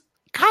 and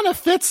kind of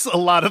fits a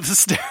lot of the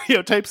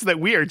stereotypes that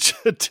we are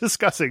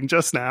discussing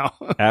just now.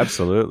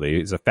 Absolutely.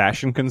 He's a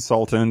fashion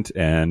consultant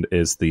and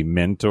is the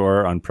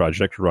mentor on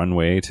Project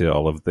Runway to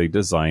all of the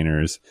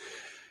designers.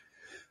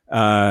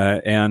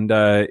 And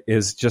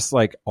is just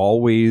like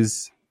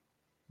always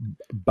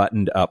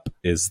buttoned up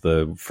is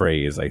the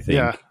phrase, I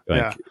think.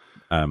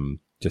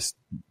 Just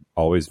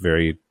always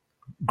very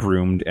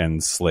groomed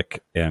and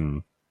slick.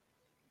 And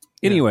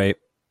anyway,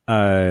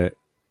 so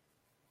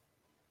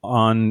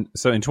in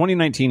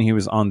 2019, he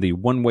was on the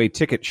One Way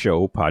Ticket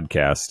Show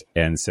podcast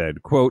and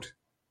said, quote,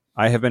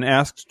 "I have been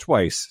asked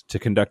twice to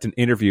conduct an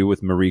interview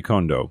with Marie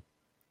Kondo,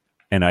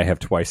 and I have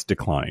twice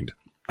declined.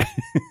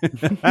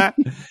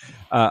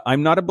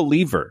 I'm not a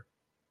believer,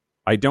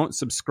 I don't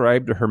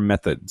subscribe to her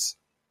methods.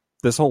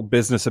 This whole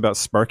business about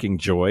sparking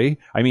joy.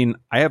 I mean,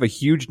 I have a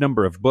huge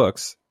number of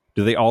books.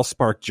 Do they all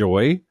spark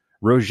joy?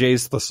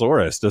 Roget's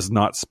Thesaurus does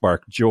not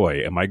spark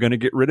joy. Am I going to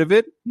get rid of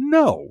it?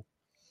 No.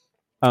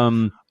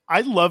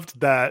 I loved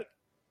that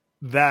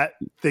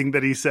thing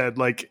that he said.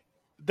 Like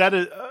that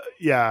is,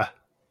 yeah.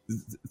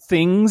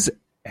 Things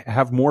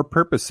have more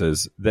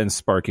purposes than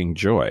sparking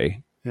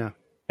joy. Yeah.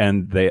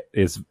 And that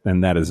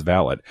is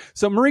valid.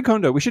 So Marie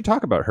Kondo, we should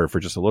talk about her for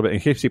just a little bit in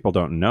case people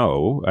don't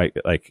know.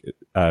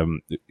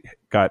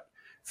 Got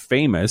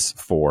famous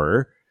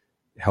for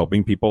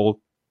helping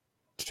people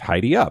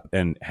tidy up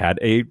and had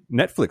a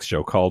Netflix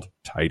show called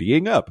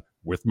Tidying Up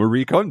with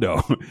Marie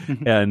Kondo.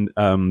 And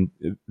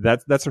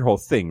that's her whole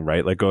thing,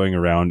 right? Like going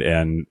around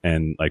and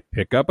like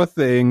pick up a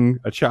thing,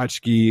 a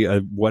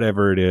tchotchke,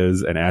 whatever it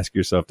is, and ask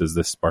yourself, does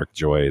this spark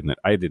joy? And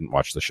I didn't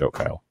watch the show,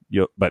 Kyle.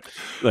 But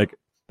like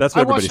that's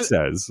what everybody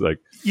says. Like,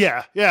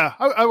 yeah,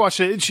 I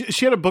watched it.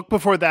 She had a book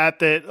before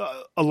that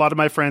a lot of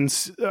my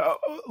friends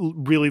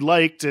really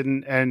liked,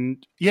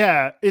 and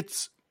yeah,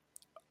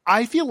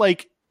 I feel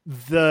like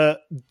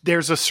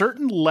there's a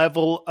certain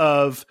level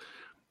of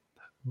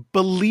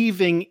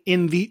believing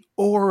in the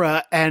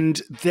aura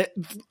and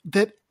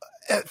that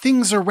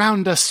things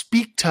around us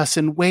speak to us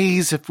in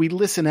ways if we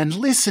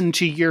listen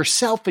to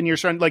yourself and your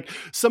surroundings. Like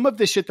some of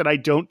the shit that I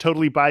don't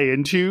totally buy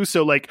into.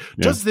 So like,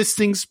 does this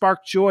thing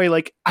spark joy?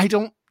 Like, I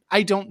don't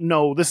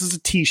know. This is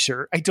a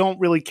t-shirt. I don't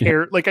really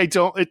care. Like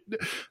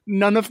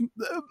none of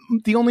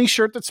the only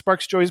shirt that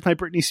sparks joy is my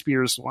Britney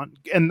Spears one.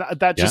 And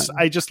that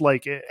I just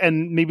like it.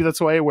 And maybe that's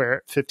why I wear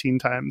it 15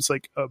 times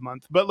like a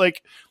month, but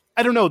like,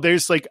 I don't know.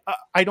 There's like,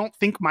 I don't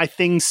think my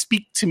things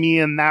speak to me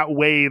in that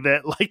way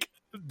that like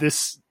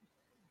this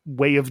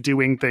way of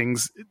doing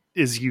things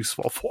is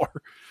useful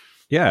for.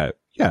 Yeah.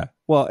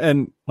 Well,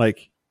 and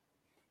like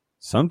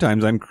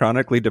sometimes I'm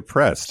chronically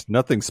depressed.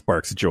 Nothing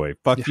sparks joy.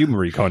 Fuck you,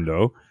 Marie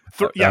Kondo.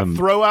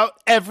 Throw out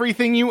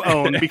everything you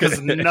own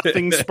because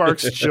nothing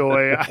sparks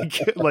joy.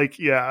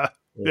 Yeah.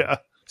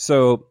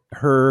 So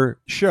her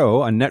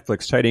show on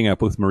Netflix, Tidying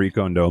Up with Marie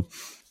Kondo,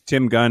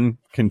 Tim Gunn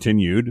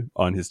continued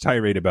on his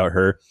tirade about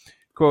her.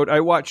 Quote, I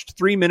watched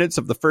 3 minutes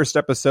of the first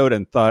episode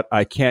and thought,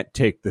 I can't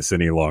take this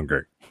any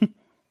longer.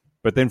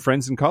 But then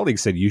friends and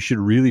colleagues said, you should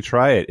really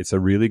try it.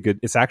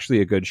 It's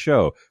actually a good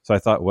show. So I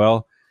thought,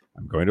 well,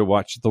 I'm going to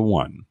watch the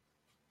one.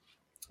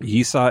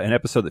 He saw an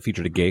episode that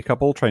featured a gay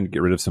couple trying to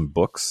get rid of some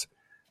books.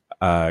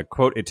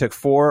 Quote, it took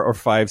 4 or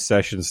 5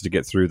 sessions to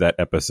get through that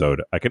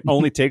episode. I could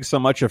only take so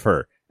much of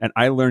her, and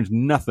I learned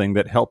nothing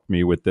that helped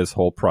me with this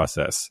whole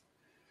process.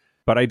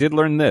 But I did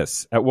learn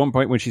this. At one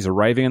point when she's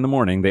arriving in the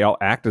morning, they all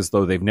act as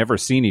though they've never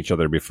seen each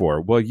other before.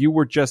 Well, you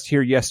were just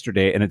here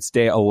yesterday, and it's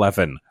day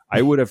 11.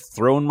 I would have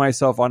thrown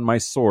myself on my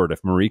sword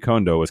if Marie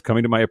Kondo was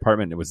coming to my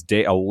apartment and it was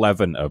day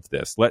 11 of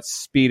this. Let's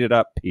speed it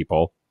up,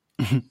 people.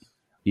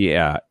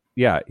 Yeah,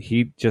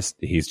 he's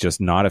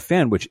just not a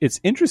fan, which it's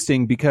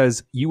interesting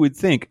because you would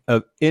think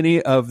of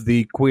any of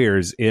the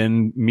queers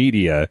in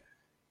media,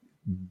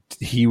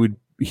 he would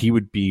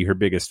be her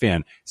biggest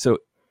fan. So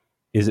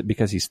is it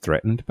because he's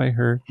threatened by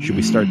her? Should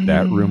we start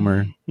that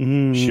rumor?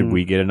 Should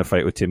we get in a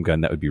fight with Tim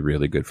Gunn? That would be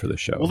really good for the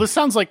show. Well, this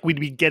sounds like we'd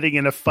be getting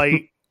in a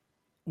fight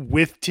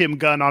with Tim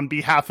Gunn on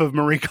behalf of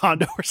Marie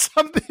Kondo or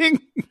something.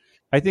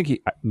 I think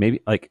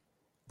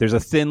there's a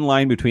thin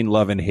line between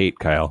love and hate,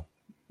 Kyle.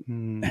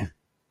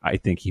 I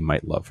think he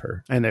might love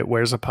her. And it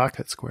wears a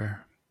pocket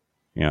square.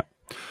 Yeah.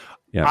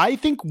 I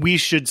think we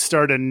should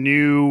start a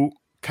new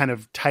kind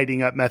of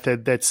tidying up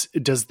method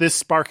does this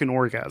spark an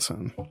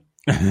orgasm?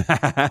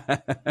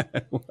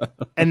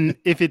 And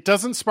if it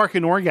doesn't spark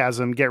an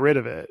orgasm, get rid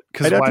of it.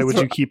 Because why would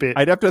you keep it?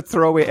 I'd have to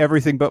throw away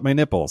everything but my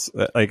nipples.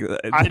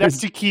 I'd have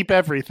to keep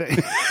everything.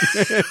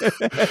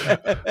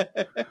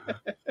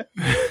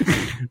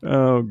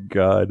 Oh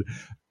God.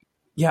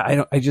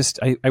 Yeah,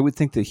 I would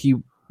think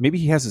that maybe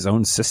he has his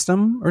own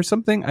system or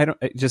something.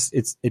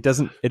 It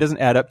doesn't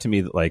add up to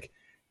me that like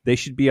they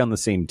should be on the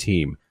same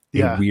team.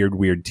 A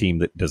weird team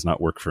that does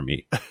not work for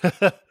me.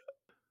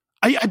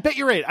 I bet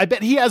you're right. I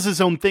bet he has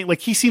his own thing.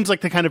 Like he seems like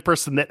the kind of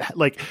person that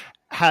like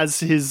has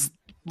his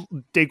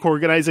dick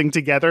organizing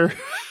together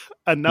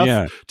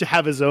enough to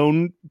have his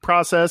own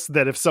process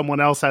that if someone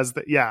else has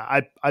that,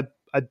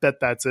 I bet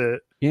that's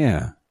it.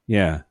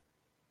 Yeah.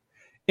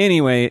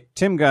 Anyway,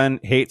 Tim Gunn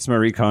hates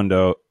Marie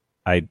Kondo.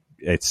 I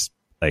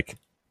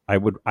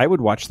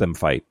would watch them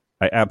fight.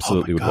 I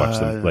absolutely would watch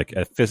them, like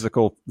a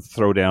physical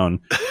throwdown,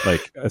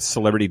 like a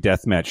celebrity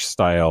deathmatch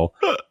style.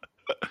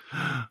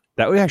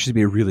 That would actually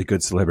be a really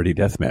good celebrity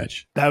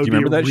deathmatch. That would do you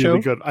remember that really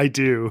show? Good. I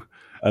do.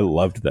 I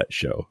loved that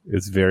show.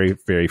 It's very,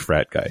 very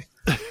frat guy.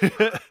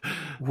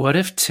 What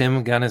if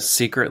Tim Gunn is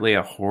secretly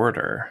a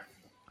hoarder?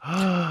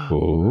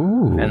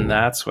 Oh, and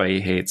that's why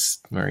he hates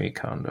Marie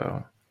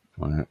Kondo.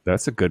 Well,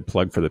 that's a good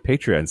plug for the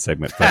Patreon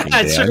segment.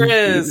 It sure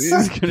is.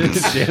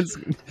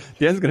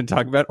 Dan's going to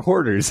talk about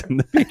hoarders in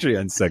the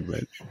Patreon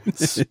segment.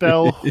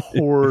 Spell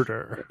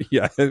hoarder.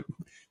 Yeah.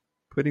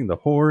 Putting the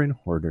whore in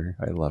hoarder.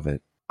 I love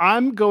it.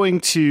 I'm going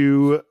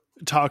to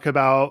talk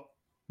about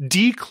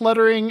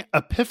Decluttering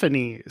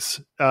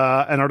Epiphanies,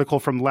 an article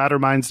from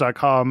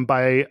ladderminds.com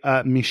by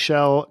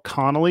Michelle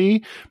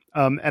Connolly.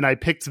 And I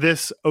picked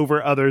this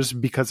over others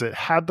because it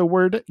had the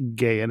word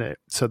gay in it.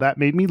 So that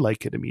made me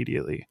like it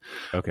immediately.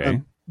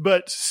 Okay.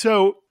 But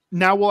so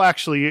now we'll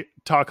actually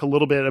talk a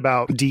little bit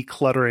about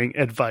decluttering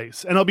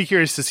advice. And I'll be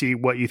curious to see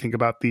what you think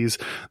about these.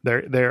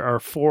 There are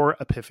 4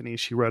 epiphanies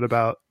she wrote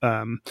about.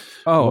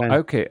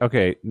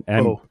 Okay.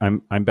 And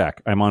I'm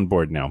back. I'm on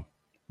board now.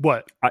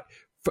 What?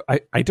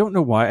 I don't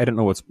know why. I don't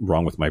know what's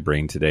wrong with my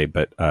brain today,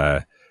 but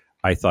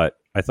I thought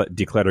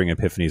decluttering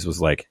epiphanies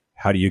was like,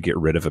 how do you get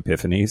rid of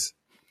epiphanies?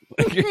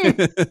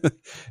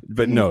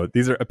 But no,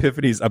 these are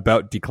epiphanies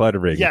about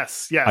decluttering.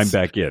 Yes. I'm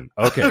back in.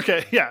 Okay.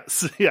 Okay.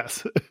 Yes.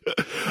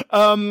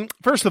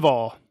 First of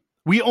all,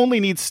 we only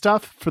need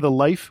stuff for the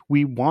life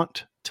we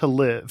want to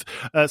live.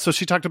 So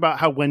she talked about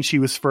how when she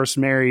was first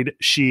married,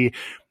 she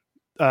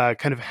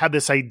kind of had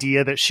this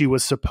idea that she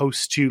was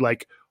supposed to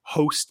like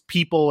host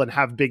people and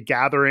have big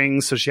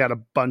gatherings. So she had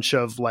a bunch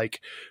of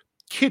like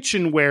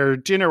kitchenware,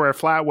 dinnerware,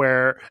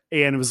 flatware,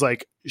 and it was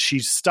like she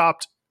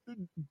stopped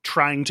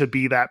trying to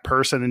be that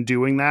person and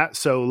doing that.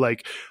 So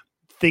like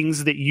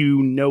things that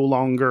you no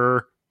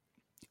longer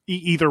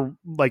either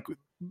like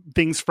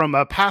things from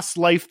a past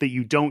life that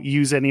you don't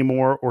use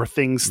anymore, or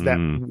things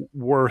that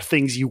were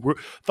things you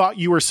thought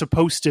you were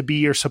supposed to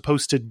be or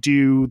supposed to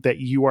do that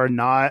you are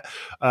not.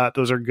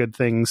 Those are good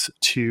things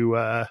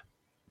to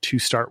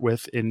start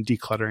with in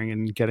decluttering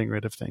and getting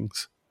rid of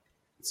things.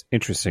 It's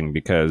interesting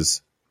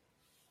because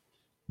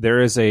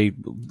there is a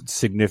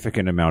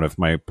significant amount of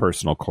my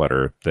personal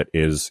clutter that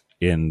is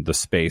in the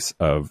space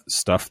of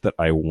stuff that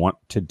I want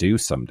to do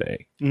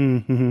someday.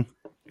 Mm-hmm.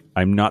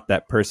 I'm not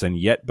that person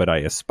yet, but I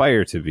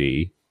aspire to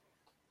be.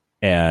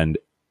 And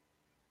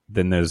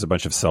then there's a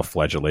bunch of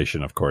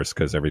self-flagellation, of course,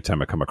 because every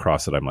time I come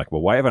across it, I'm like,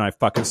 well, why haven't I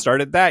fucking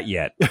started that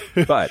yet?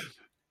 But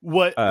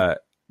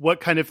what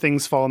kind of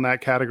things fall in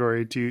that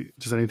category?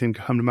 Does anything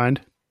come to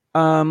mind?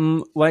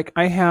 Like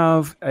I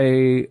have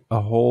a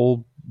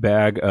whole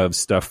bag of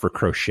stuff for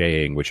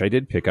crocheting, which I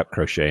did pick up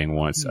crocheting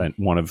once at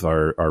one of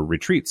our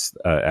retreats.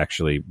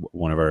 Actually,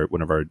 one of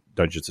our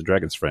Dungeons and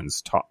Dragons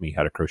friends taught me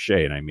how to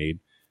crochet, and I made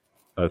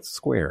a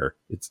square.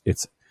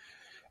 It's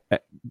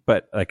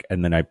but like,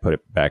 and then I put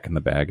it back in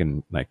the bag,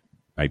 and like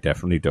I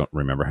definitely don't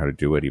remember how to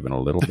do it even a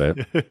little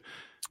bit.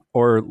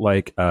 Or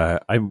like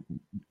I'm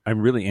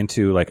really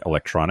into like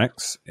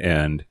electronics,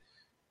 and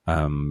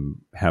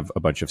have a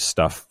bunch of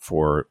stuff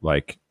for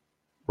like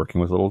working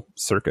with little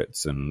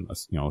circuits and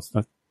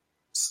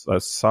a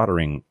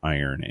soldering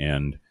iron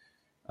and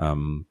a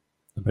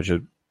bunch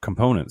of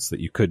components that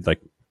you could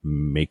like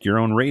make your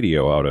own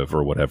radio out of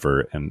or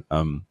whatever, and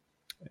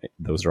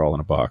those are all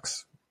in a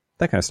box.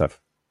 That kind of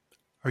stuff.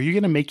 Are you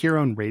going to make your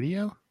own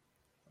radio?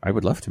 I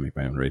would love to make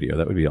my own radio.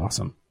 That would be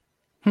awesome.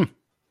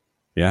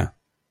 Yeah.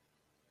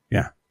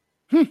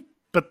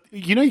 But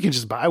you can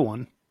just buy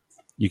one.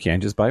 You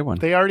can just buy one.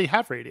 They already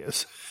have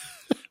radios.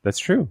 That's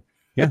true.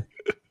 Yeah.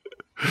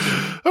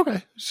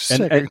 Okay.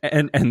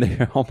 And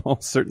they're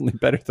almost certainly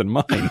better than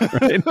mine,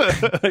 right?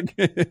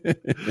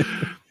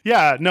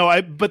 Yeah,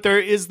 no, but there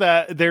is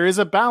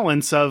a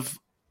balance of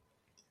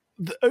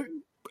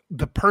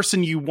the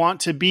person you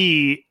want to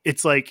be.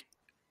 It's like,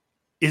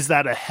 is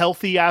that a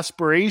healthy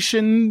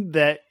aspiration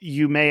that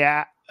you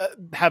may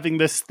having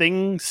this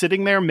thing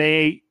sitting there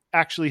may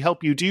actually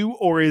help you do?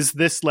 Or is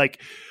this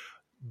like,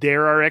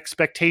 there are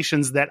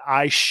expectations that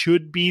I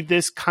should be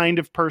this kind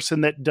of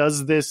person that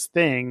does this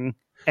thing,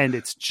 and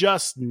it's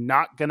just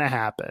not going to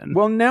happen?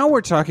 Well, now we're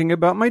talking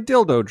about my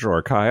dildo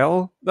drawer,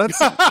 Kyle. That's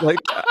like,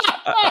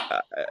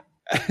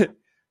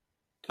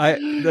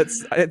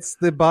 it's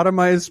the bottom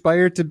I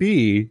aspire to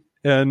be,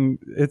 and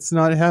it's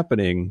not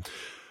happening.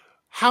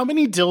 How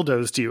many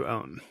dildos do you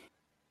own?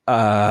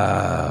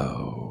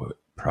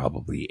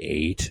 Probably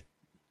 8.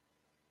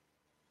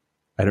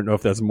 I don't know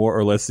if that's more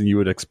or less than you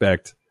would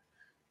expect.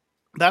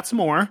 That's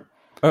more.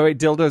 Oh, wait,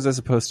 dildos as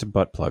opposed to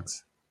butt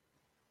plugs.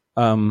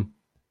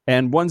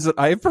 And ones that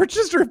I've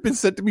purchased or have been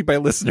sent to me by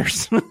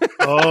listeners.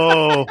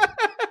 Oh.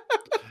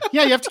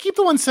 Yeah, you have to keep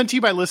the ones sent to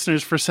you by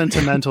listeners for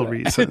sentimental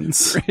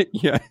reasons. Right,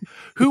 yeah.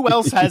 Who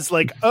else has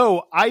like,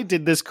 oh, I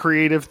did this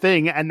creative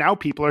thing and now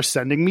people are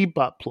sending me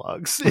butt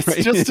plugs. It's right.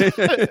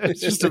 it's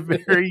just a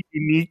very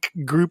unique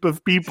group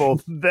of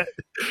people that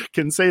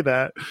can say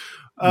that.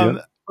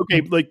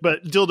 Okay,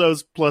 but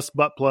dildos plus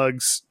butt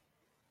plugs.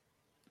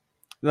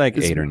 Like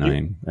 8 or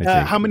 9. I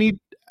think. How many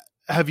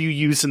have you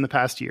used in the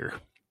past year?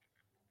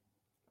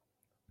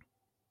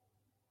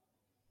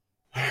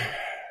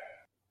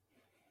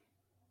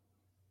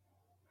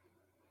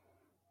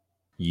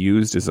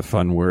 Used is a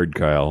fun word,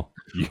 Kyle.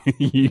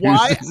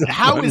 Why?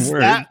 How is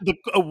that?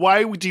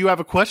 Why do you have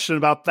a question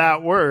about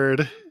that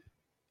word?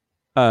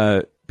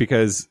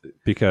 Because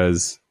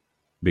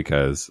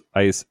because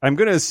I'm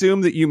going to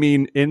assume that you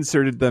mean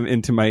inserted them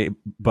into my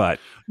butt.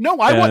 No,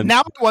 I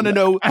want to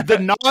know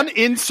the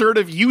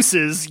non-insertive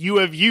uses you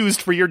have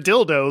used for your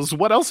dildos.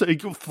 What else?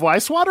 Fly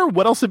swatter?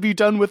 What else have you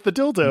done with the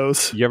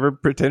dildos? You ever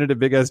pretended a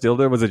big ass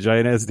dildo was a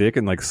giant ass dick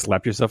and like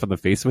slapped yourself in the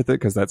face with it?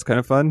 Because that's kind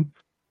of fun.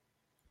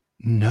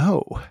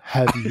 No.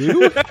 Have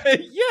you?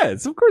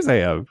 Yes, of course I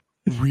have.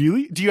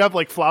 Really? Do you have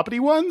like floppity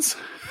ones?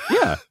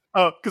 Yeah.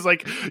 Oh, because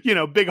like,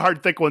 big,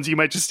 hard, thick ones, you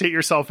might just hit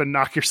yourself and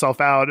knock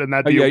yourself out, and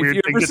that'd be a weird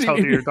thing to tell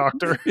to your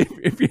doctor.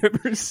 If you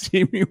ever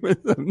see me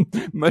with a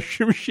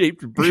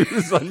mushroom-shaped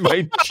bruise on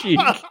my cheek.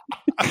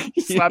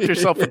 You slapped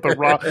yourself with the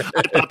raw.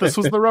 I thought this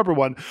was the rubber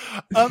one.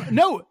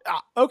 No,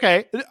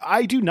 okay.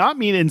 I do not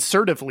mean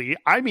insertively.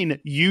 I mean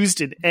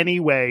used in any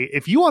way.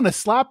 If you want to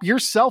slap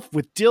yourself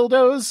with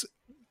dildos,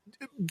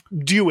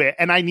 do it.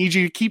 And I need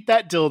you to keep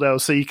that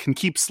dildo so you can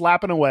keep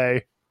slapping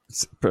away.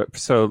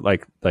 So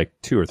like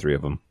 2 or 3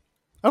 of them.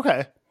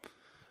 Okay.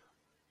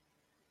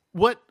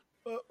 What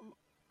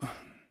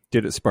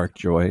did it spark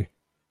joy?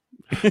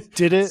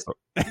 Did it?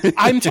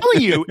 I'm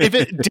telling you, if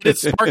it did it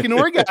spark an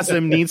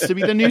orgasm needs to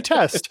be the new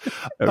test.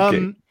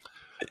 Okay.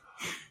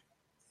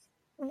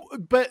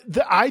 But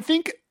I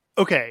think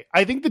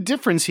the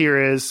difference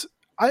here is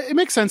it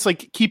makes sense.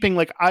 Like keeping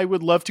like I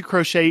would love to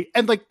crochet,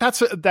 and like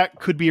that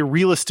could be a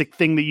realistic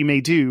thing that you may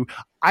do.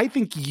 I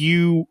think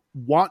you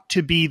want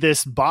to be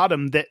this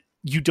bottom that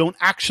you don't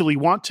actually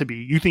want to be.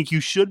 You think you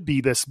should be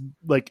this,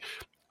 like,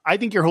 I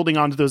think you're holding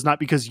on to those not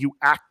because you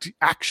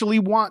actually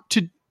want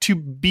to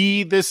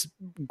be this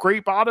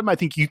great bottom. I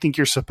think you think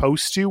you're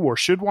supposed to, or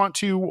should want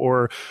to,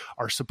 or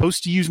are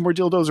supposed to use more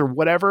dildos or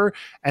whatever.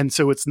 And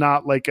so it's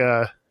not like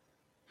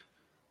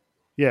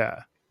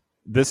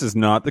This is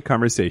not the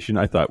conversation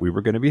I thought we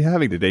were going to be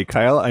having today,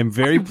 Kyle. I'm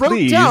very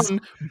pleased.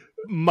 Down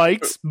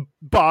Mike's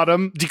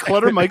bottom,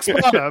 declutter Mike's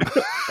bottom.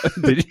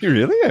 Did you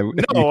really?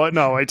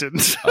 No, I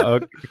didn't.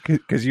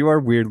 Because you are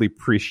weirdly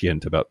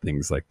prescient about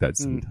things like that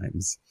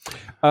sometimes.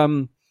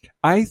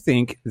 I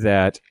think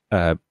that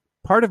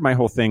part of my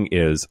whole thing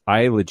is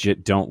I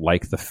legit don't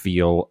like the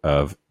feel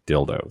of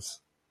dildos.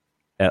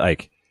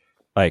 I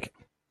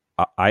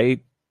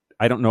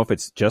don't know if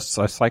it's just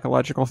a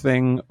psychological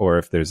thing or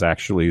if there's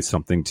actually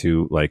something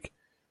to like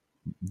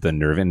the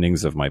nerve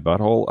endings of my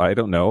butthole. I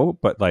don't know,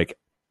 but like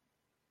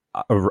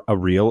a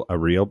real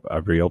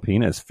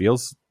penis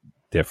feels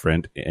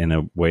different in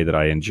a way that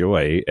I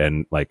enjoy,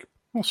 and like,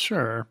 well,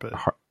 sure, but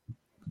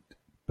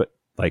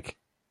like,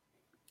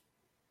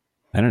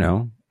 I don't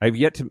know. I've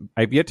yet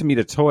to meet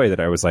a toy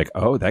that I was like,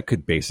 oh, that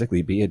could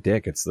basically be a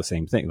dick. It's the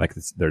same thing. Like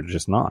they're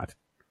just not.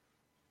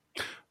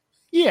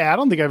 Yeah, I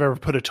don't think I've ever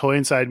put a toy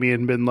inside me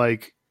and been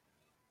like,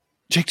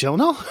 Jake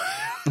Gyllenhaal?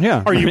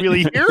 Yeah. Are you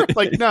really here?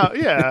 Like, no,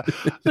 yeah.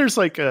 There's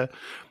like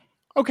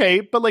okay,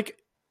 but like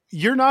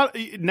you're not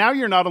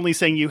only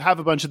saying you have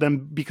a bunch of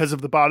them because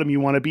of the bottom you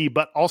want to be,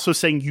 but also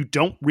saying you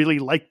don't really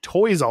like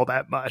toys all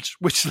that much,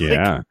 which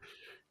yeah.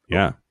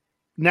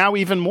 Now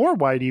even more,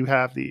 why do you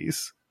have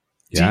these?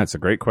 Yeah, it's a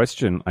great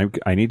question.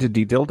 I need to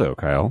de-dildo,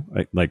 Kyle.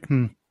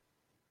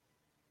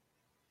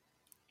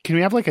 Can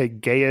we have like a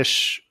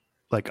gayish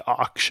like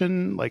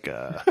auction, like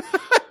a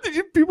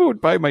people would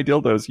buy my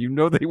dildos. You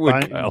know they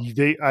would, Kyle.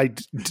 I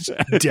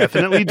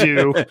definitely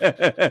do.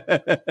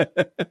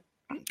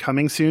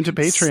 Coming soon to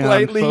Patreon.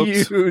 Slightly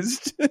folks.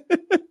 used.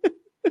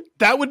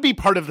 That would be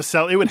part of the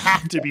sell. It would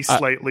have to be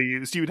slightly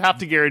used. You would have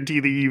to guarantee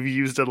that you've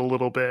used it a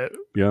little bit.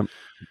 Yeah,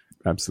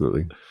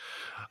 absolutely.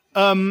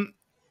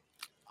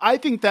 I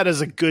think that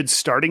is a good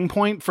starting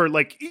point for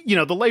like,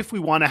 the life we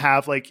want to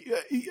have, like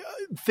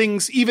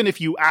things, even if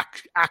you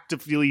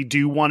actively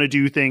do want to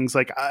do things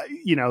like,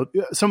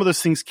 some of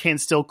those things can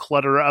still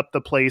clutter up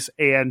the place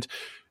and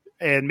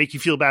make you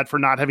feel bad for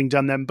not having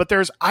done them. But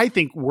I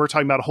think we're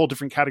talking about a whole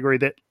different category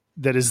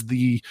that is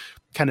the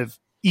kind of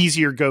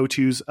easier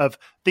go-tos of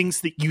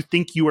things that you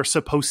think you are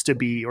supposed to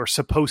be or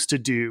supposed to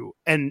do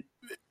and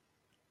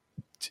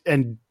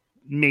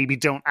maybe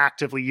don't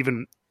actively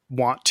even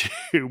want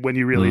to when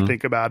you really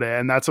think about it.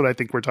 And that's what I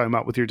think we're talking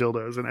about with your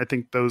dildos. And I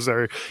think those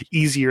are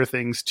easier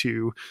things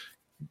to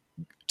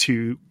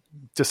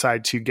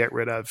decide to get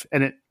rid of.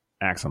 And it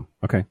Axum.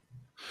 Okay.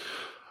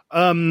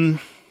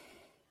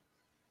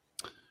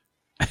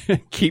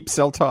 Keep,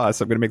 sell, toss.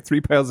 I'm going to make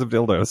 3 piles of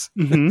dildos.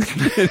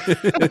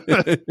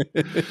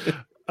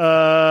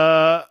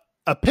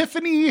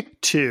 Epiphany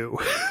 2.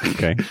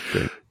 Okay,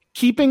 great.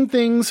 Keeping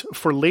things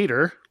for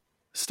later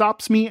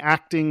stops me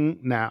acting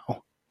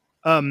now.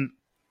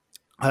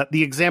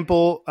 The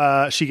example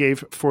she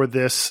gave for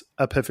this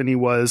epiphany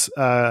was,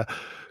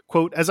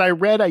 quote, as I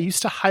read, I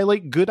used to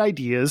highlight good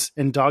ideas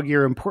and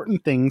dog-ear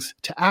important things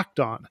to act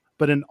on.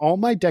 But in all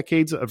my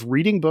decades of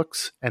reading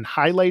books and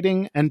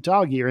highlighting and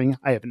dog-earing,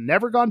 I have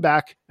never gone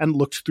back and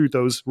looked through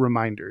those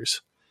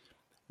reminders.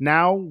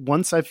 Now,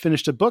 once I've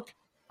finished a book,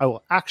 I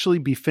will actually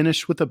be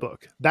finished with a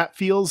book. That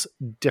feels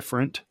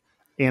different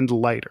and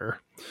lighter.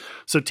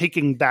 So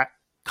taking that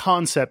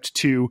concept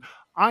to,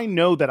 I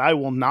know that I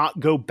will not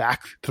go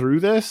back through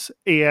this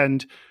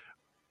and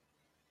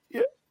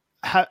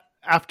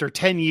after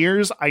 10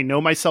 years, I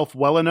know myself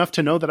well enough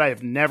to know that I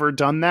have never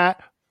done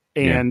that.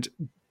 And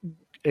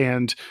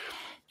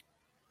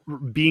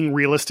being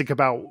realistic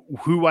about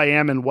who I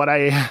am and what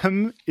I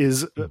am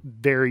is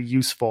very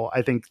useful,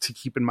 I think, to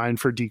keep in mind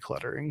for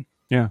decluttering.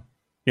 Yeah.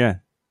 Yeah.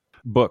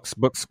 Books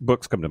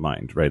come to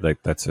mind, right?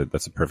 Like that's a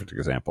perfect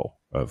example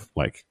of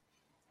like,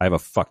 I have a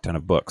fuck ton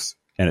of books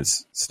and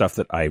it's stuff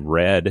that I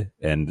read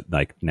and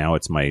like now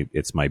it's my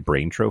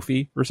brain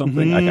trophy or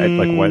something.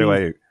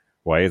 Mm.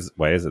 Why is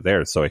it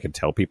there? So I can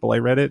tell people I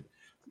read it.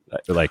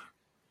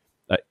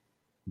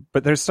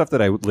 But there's stuff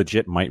that I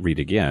legit might read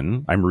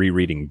again. I'm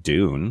rereading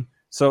Dune.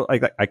 So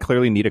I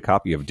clearly need a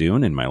copy of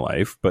Dune in my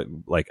life, but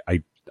like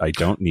I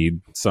don't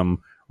need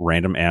some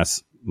random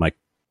ass like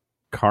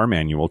car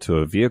manual to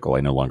a vehicle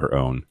I no longer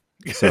own.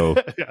 So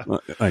yeah.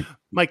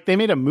 Like they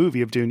made a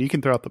movie of Dune. You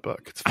can throw out the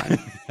book. It's fine.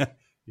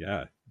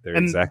 Yeah, they're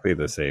exactly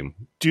the same.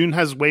 Dune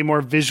has way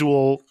more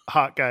visual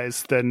hot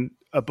guys than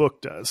a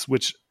book does.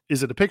 Which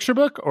is it a picture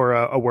book or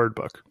a word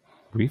book?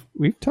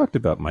 We've talked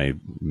about my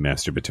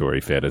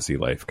masturbatory fantasy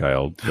life,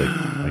 Kyle.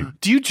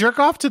 Do you jerk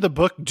off to the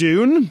book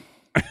Dune?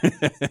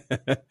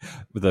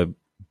 The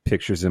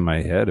pictures in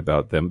my head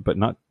about them, but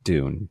not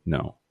Dune.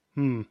 No.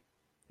 Yeah.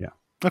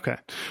 Okay.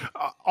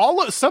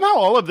 Somehow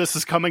all of this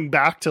is coming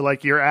back to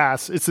like your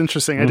ass. It's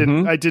interesting. I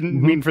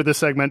didn't mean for this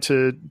segment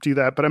to do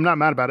that, but I'm not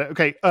mad about it.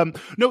 Okay.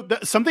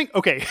 Something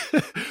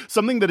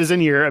that is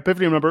in here.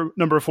 Epiphany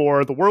number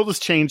 4. The world has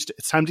changed.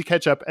 It's time to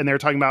catch up. And they're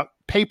talking about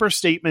paper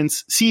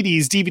statements,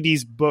 CDs,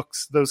 DVDs,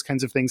 books, those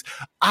kinds of things.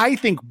 I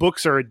think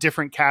books are a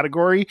different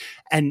category.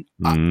 And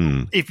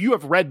if you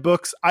have read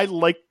books, I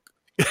like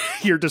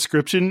your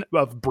description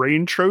of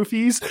brain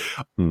trophies.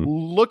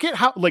 Look at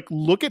how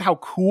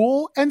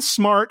cool and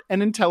smart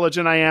and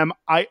intelligent I am.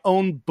 I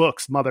own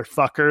books,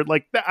 motherfucker.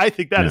 Like I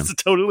think that is a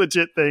totally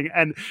legit thing.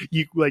 And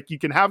you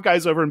can have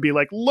guys over and be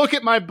like, look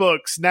at my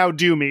books. Now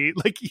do me.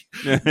 Like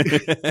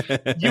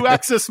you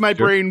access my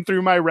brain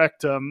through my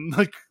rectum.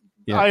 Like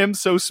I am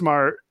so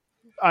smart.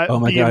 Oh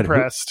my be God.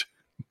 Impressed.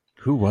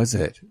 Who was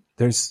it?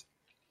 Who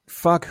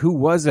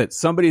was it?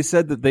 Somebody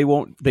said that they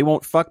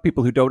won't fuck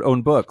people who don't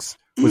own books.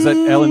 Was that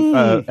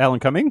Alan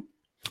Cumming?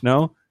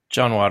 No?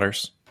 John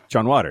Waters.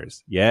 John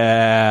Waters.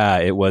 Yeah,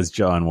 it was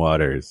John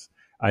Waters.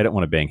 I don't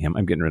want to bang him.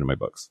 I'm getting rid of my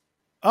books.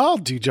 I'll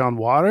do John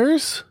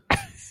Waters.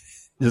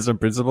 Just on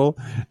principle?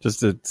 Just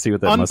to see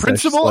what that on mustache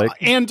is principle like?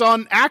 And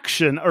on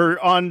action or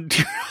on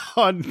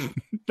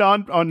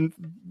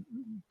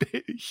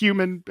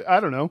human, I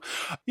don't know.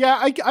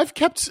 Yeah,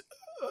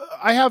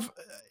 I have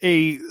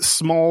a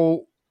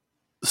small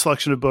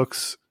selection of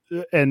books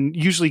and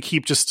usually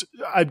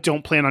I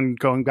don't plan on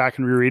going back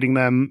and rereading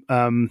them,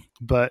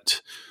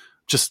 but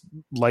just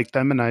like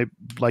them and I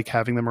like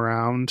having them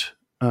around.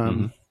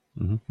 Who's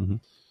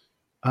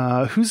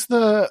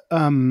the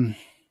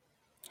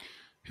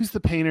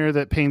painter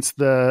that paints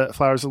the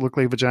flowers that look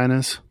like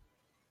vaginas?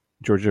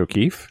 George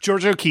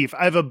O'Keeffe.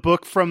 I have a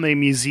book from a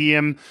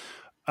museum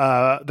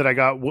that I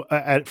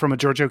got from a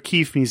George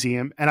O'Keeffe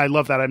museum, and I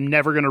love that.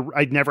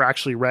 I'd never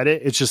actually read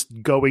it. It's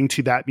just going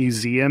to that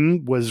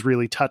museum was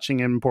really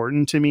touching and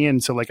important to me,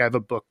 and so like I have a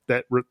book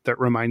that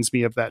reminds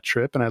me of that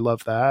trip, and I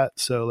love that.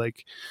 So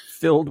like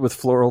filled with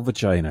floral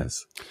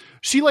vaginas.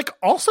 She like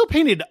also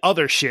painted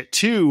other shit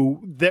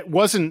too that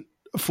wasn't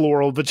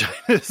floral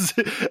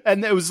vaginas,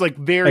 and it was like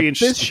very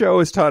interesting. This show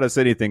has taught us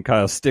anything,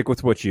 Kyle. Stick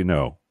with what you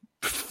know.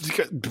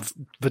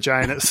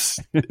 Vaginas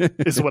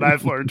is what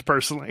I've learned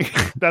personally.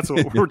 That's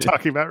what we're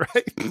talking about,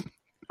 right?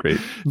 Great.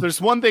 There's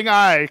one thing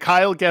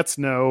Kyle gets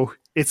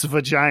it's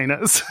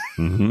vaginas.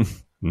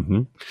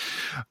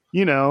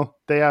 You know,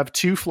 they have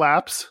 2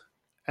 flaps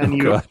and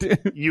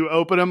you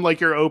open them like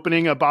you're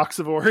opening a box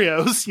of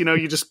Oreos. You know,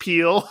 you just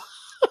peel.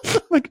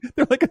 Like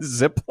they're like a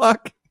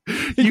Ziploc.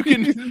 You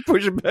can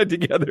push them back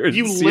together and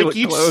you seal lick it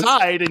each closed.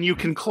 Side and you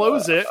can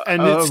close it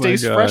and it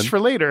stays fresh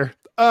for later.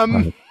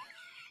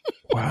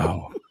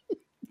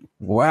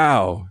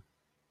 Wow.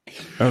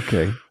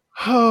 Okay.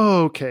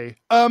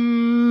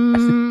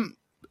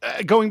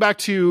 Going back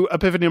to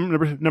Epiphany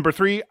number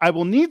 3, I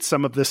will need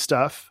some of this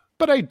stuff,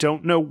 but I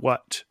don't know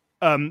what.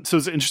 So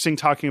it's interesting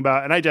talking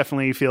about, and I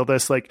definitely feel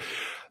this like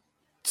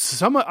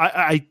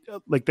I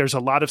like there's a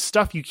lot of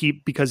stuff you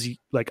keep because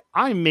like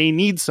I may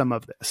need some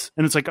of this,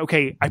 and it's like,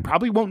 okay, I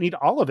probably won't need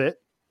all of it.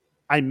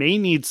 I may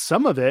need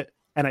some of it,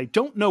 and I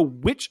don't know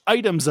which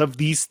items of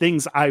these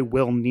things I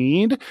will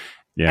need.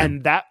 Yeah.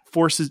 And that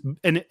forces,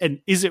 and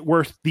is it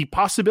worth the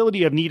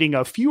possibility of needing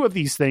a few of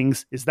these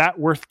things? Is that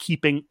worth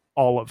keeping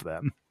all of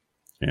them?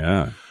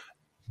 Yeah.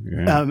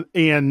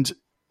 And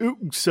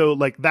so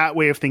like that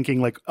way of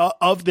thinking, like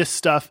of this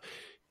stuff,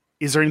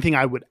 is there anything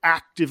I would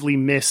actively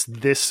miss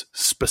this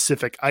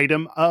specific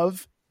item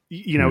of?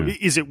 You know,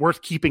 is it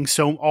worth keeping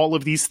all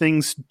of these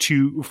things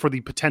for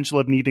the potential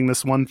of needing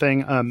this one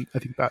thing? I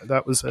think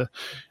that was a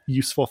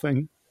useful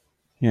thing.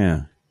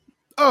 Yeah.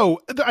 Oh,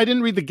 I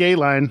didn't read the gay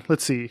line.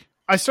 Let's see.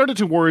 I started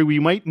to worry we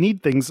might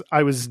need things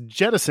I was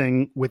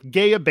jettisoning with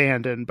gay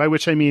abandon, by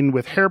which I mean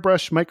with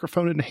hairbrush,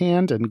 microphone in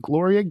hand, and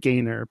Gloria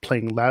Gaynor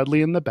playing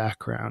loudly in the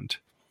background.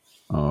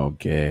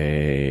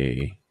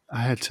 Okay.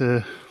 I had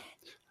to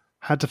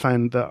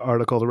find the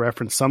article to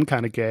reference some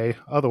kind of gay,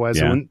 otherwise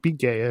it Yeah. wouldn't be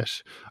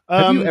gayish.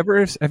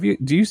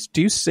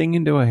 Do you sing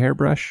into a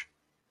hairbrush?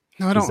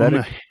 No, I is don't.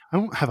 that I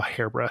don't have a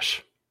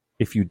hairbrush.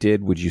 If you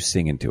did, would you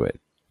sing into it?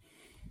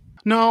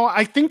 No,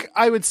 I think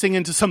I would sing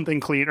into something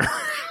cleaner.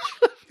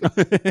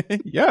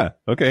 Yeah.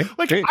 Okay.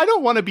 Like, great. I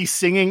don't want to be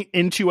singing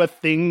into a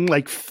thing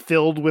like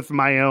filled with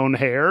my own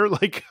hair.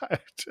 Like,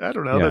 I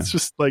don't know. Yeah. That's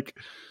just like,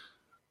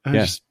 I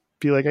Yeah. just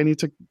be like, I need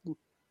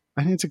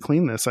to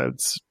clean this. I would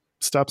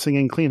stop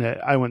singing, clean it.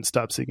 I wouldn't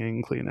stop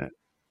singing, clean it.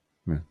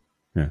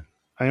 Yeah.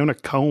 I own a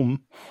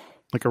comb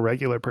like a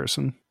regular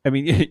person. I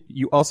mean,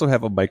 you also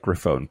have a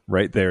microphone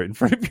right there in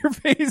front of your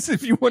face.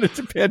 If you wanted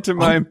to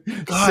pantomime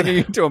God.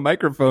 singing into a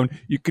microphone,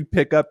 you could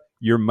pick up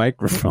your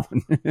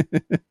microphone.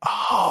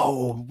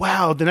 Oh,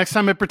 wow. The next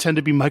time I pretend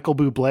to be Michael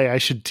Bublé, I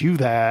should do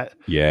that.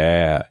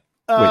 Yeah.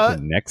 Wait, the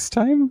next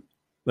time?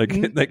 Like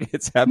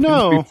it's happened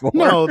before?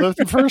 No,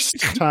 the first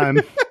time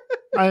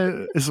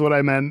is what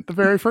I meant. The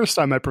very first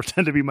time I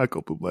pretend to be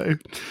Michael Bublé.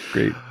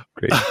 Great.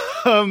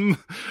 I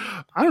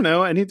don't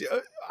know.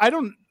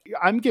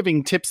 I'm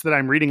giving tips that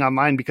I'm reading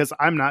online because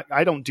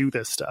I don't do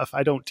this stuff.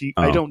 I don't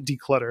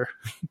declutter.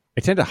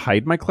 I tend to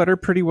hide my clutter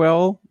pretty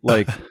well,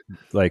 like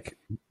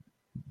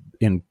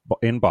in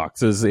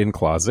boxes, in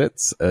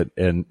closets,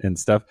 and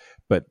stuff.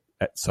 But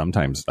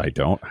sometimes I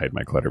don't hide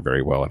my clutter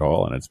very well at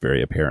all, and it's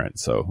very apparent.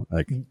 So,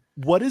 like,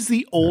 what is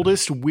the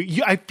oldest?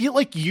 I feel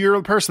like you're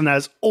a person that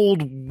has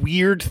old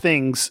weird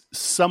things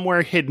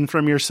somewhere hidden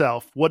from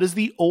yourself. What is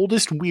the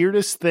oldest,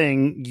 weirdest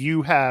thing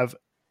you have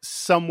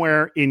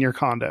somewhere in your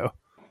condo?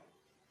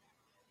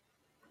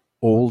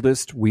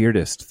 Oldest,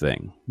 weirdest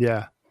thing.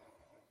 Yeah.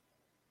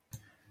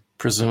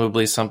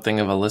 Presumably something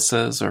of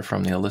Alyssa's or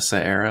from the Alyssa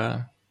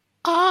era.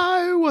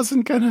 I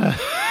wasn't gonna.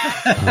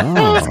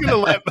 I was gonna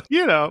let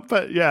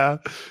but yeah,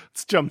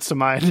 it jumps to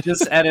mind.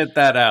 Just edit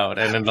that out,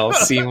 and it'll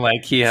seem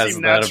like he has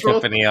Seem that natural.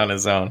 epiphany on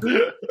his own.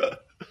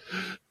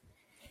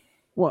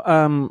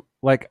 Well,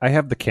 like I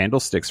have the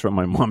candlesticks from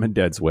my mom and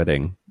dad's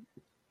wedding.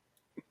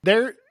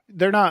 They're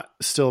not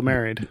still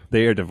married,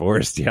 They are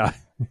divorced. Yeah.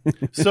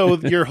 so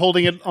you're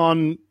holding it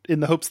on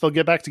in the hopes they'll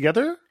get back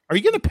together. Are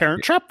you gonna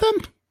parent trap them?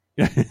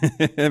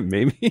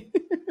 Maybe.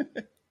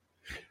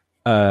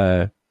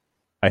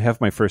 I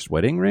have my first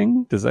wedding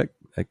ring. Does that?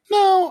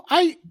 No,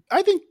 I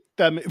think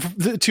that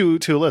to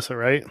Alyssa,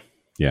 right?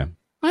 Yeah.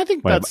 I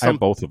think Well, that's I have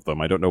both of them.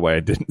 I don't know why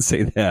I didn't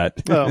say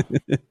that. Oh.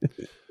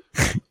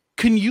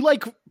 Can you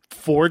like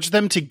forge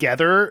them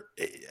together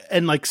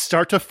and like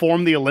start to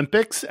form the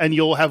Olympics, and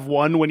you'll have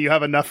one when you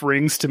have enough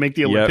rings to make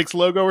the Olympics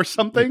logo or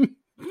something?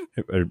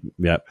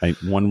 Yeah.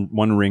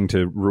 One ring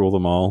to rule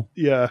them all.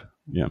 Yeah.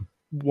 Yeah.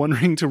 One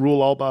ring to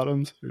rule all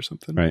bottoms or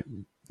something. Right.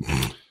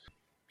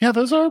 Yeah,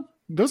 those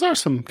are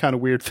some kind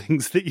of weird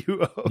things that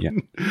you own. Yeah.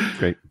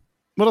 Great.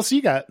 What else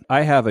you got?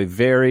 I have a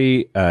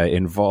very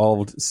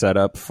involved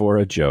setup for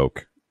a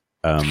joke.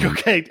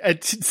 Okay,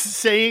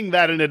 saying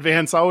that in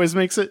advance always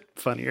makes it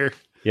funnier.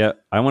 Yeah,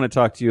 I want to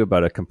talk to you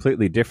about a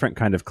completely different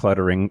kind of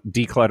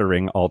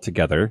decluttering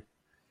altogether.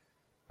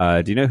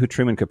 Do you know who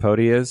Truman Capote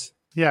is?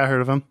 Yeah, I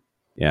heard of him.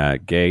 Yeah,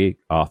 gay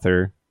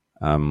author,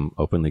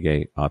 openly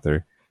gay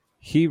author.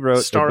 He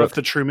wrote Star of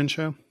the Truman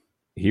Show.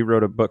 He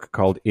wrote a book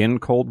called In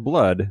Cold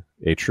Blood,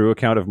 a true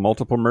account of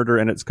multiple murder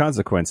and its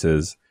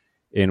consequences,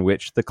 in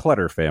which the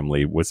Clutter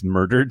family was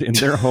murdered in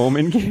their home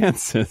in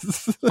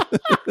Kansas.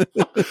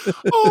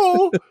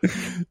 Oh,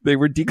 They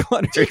were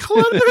decluttered.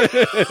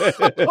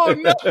 Oh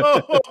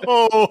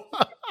no!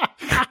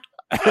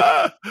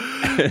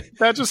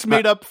 That just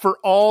made up for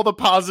all the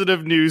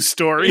positive news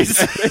stories.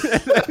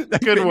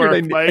 Good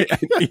work, Mike.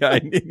 I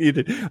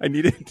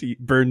needed to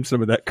burn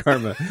some of that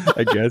karma,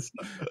 I guess.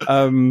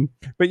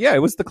 But yeah,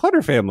 it was the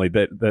Clutter family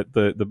that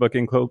the book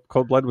In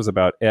Cold Blood was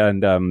about,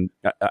 and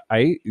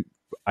I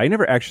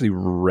never actually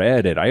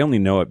read it. I only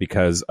know it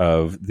because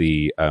of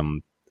the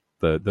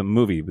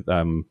movie.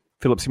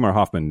 Philip Seymour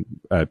Hoffman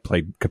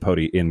played Capote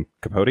in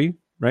Capote,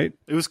 right?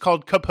 It was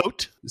called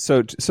Capote.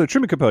 So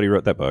Truman Capote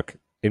wrote that book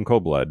In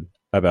Cold Blood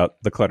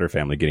about the Clutter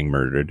family getting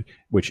murdered,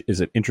 which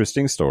is an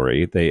interesting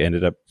story. They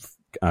ended up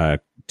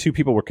 2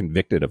 people were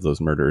convicted of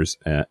those murders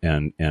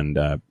and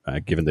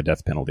given the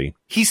death penalty.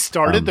 He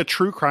started the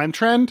true crime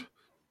trend.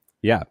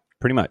 Yeah,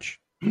 pretty much.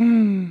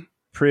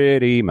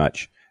 Pretty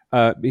much.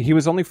 He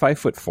was only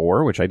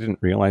 5'4", which I didn't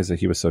realize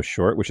that he was so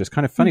short. Which is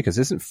kind of funny because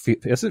isn't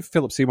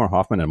Philip Seymour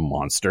Hoffman a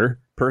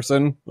monster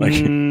person? Like,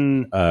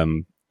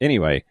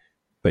 anyway,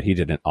 but he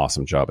did an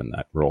awesome job in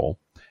that role.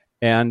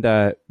 And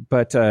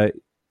but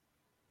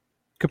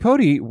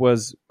Capote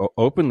was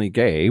openly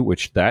gay,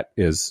 which that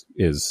is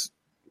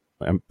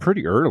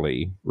pretty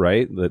early,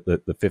 right?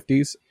 The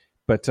 50s.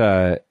 But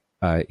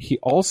he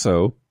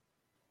also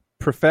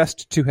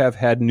professed to have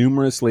had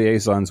numerous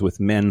liaisons with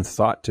men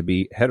thought to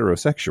be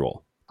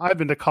heterosexual. I've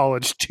been to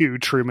college too,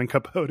 Truman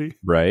Capote.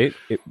 Right.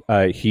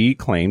 He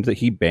claimed that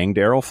he banged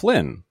Errol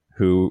Flynn,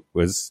 who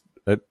was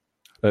a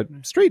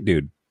straight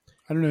dude.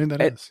 I don't know who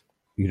that is.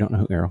 You don't know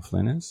who Errol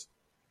Flynn is?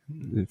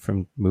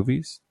 From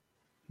movies?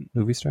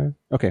 movie star.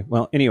 Okay,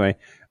 well, anyway,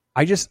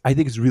 I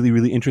think it's really,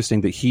 really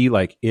interesting that he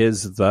like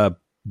is the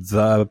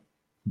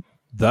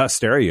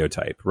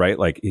stereotype, right?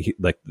 Like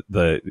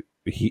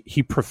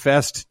he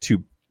professed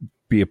to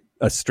be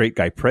a straight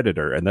guy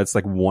predator, and that's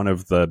like one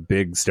of the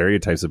big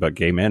stereotypes about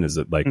gay men is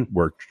that like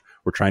we're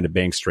trying to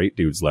bang straight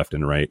dudes left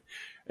and right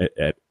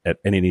at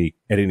any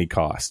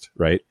cost,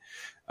 right?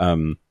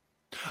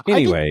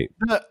 Anyway,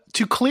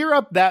 to clear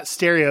up that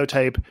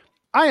stereotype,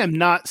 I am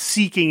not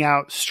seeking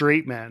out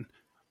straight men,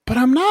 but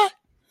I'm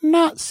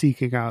not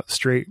seeking out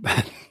straight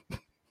men.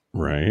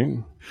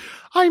 Right.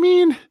 I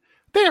mean,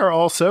 they are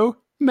also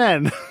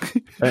men.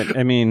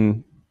 I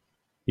mean,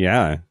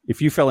 yeah.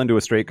 If you fell into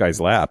a straight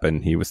guy's lap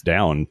and he was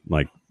down,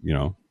 like, you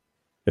know,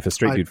 if a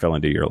straight dude fell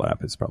into your lap,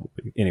 it's probably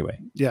anyway.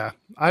 Yeah,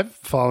 I've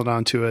fallen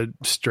onto a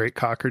straight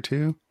cock or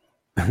two.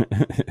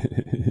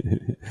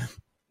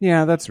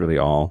 Yeah, that's really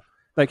all.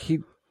 Like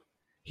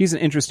he's an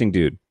interesting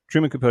dude.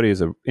 Truman Capote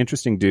is an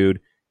interesting dude,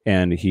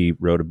 and he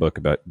wrote a book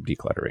about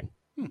decluttering.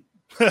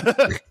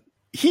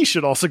 He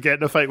should also get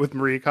in a fight with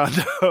Marie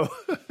Kondo.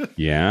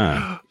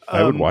 Yeah,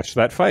 I would watch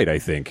that fight, I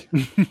think.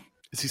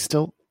 Is he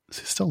still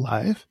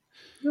live?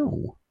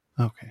 No.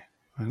 Okay.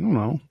 I don't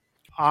know.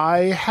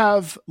 I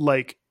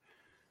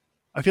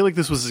feel like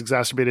this was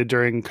exacerbated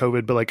during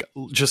COVID, but like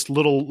just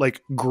little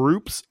like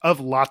groups of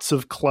lots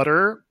of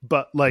clutter,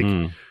 but like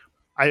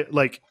I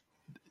like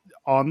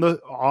on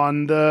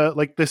the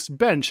like this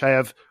bench, I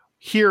have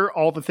here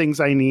all the things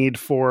I need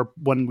for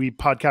when we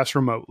podcast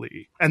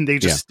remotely, and they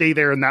just stay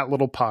there in that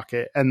little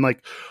pocket. And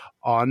like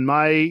on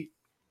my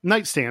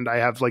nightstand, I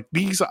have like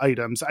these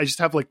items. I just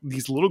have like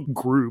these little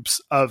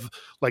groups of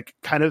like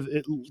kind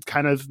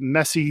of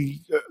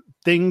messy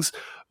things.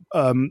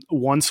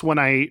 Once when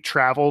I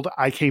traveled,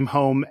 I came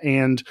home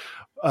and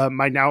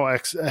my now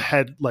ex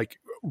had like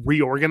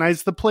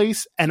reorganized the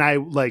place, and I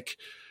like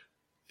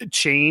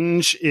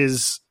change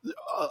is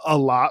a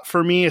lot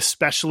for me,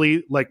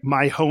 especially like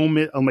my home.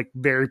 I'm like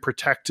very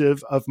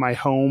protective of my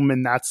home,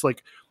 and that's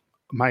like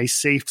my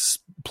safe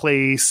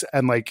place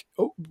and like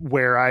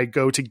where I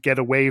go to get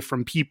away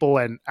from people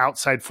and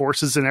outside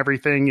forces and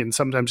everything, and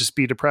sometimes just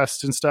be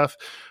depressed and stuff.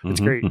 It's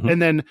great.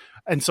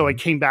 And so I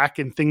came back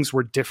and things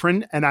were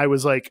different, and I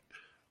was like,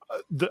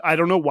 I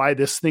don't know why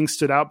this thing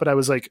stood out, but I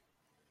was like,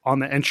 on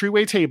the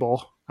entryway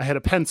table, I had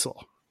a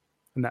pencil,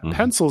 and that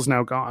pencil's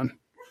now gone.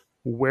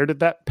 Where did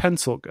that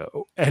pencil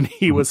go? And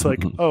he was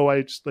like, oh,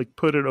 I just like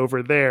put it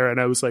over there. And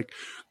I was like,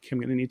 okay, I'm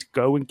going to need to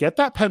go and get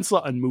that pencil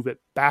and move it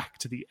back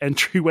to the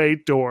entryway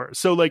door.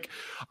 So like,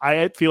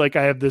 I feel like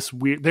I have this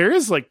weird, there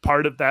is like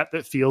part of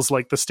that feels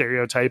like the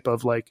stereotype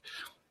of like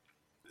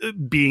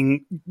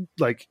being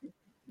like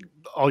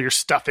all your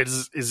stuff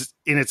is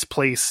in its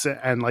place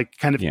and like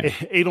kind of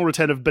anal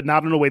retentive, but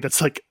not in a way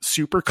that's like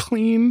super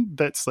clean.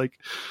 That's like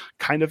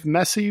kind of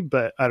messy,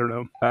 but I don't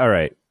know. All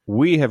right.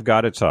 We have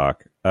got to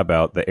talk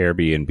about the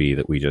Airbnb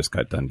that we just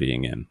got done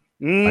being in.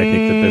 I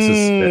think that this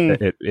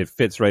is it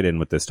fits right in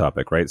with this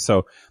topic, right?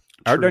 So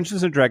our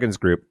Dungeons and Dragons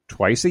group,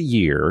 twice a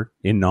year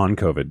in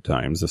non-COVID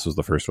times, this was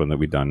the first one that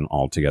we've done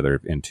all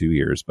together in 2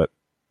 years, but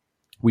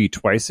we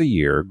twice a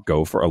year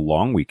go for a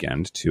long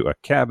weekend to a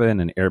cabin,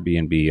 an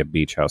Airbnb, a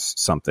beach house,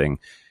 something,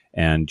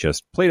 and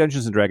just play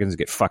Dungeons and Dragons,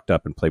 get fucked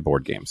up, and play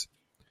board games.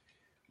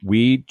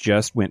 We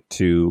just went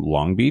to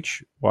Long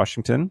Beach,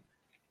 Washington,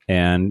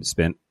 and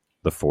spent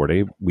the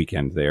 4-day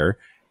weekend there.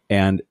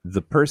 And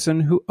the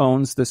person who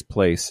owns this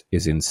place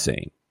is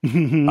insane.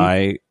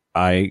 I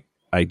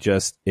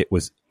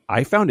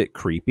found it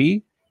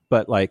creepy,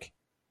 but like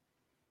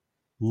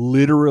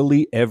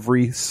literally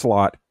every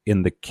slot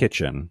in the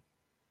kitchen,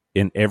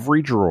 in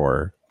every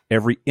drawer,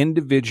 every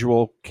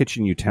individual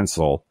kitchen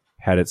utensil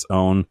had its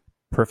own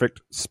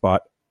perfect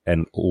spot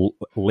and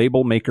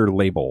label maker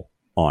label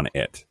on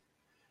it.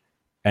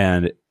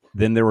 And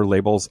then there were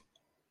labels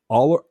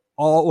all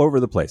over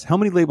the place. How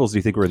many labels do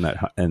you think were in that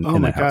house? Oh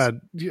my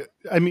God. Yeah,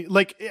 I mean,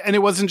 like, and it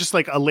wasn't just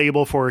like a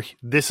label for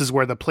this is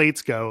where the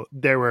plates go.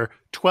 There were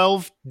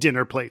 12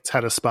 dinner plates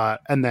had a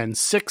spot, and then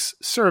 6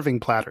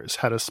 serving platters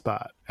had a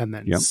spot, and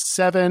then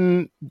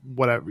 7,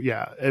 whatever.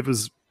 Yeah, it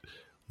was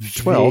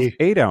 12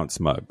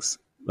 8-ounce mugs.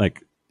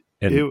 Like,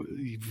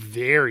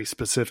 very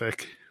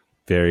specific.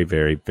 Very,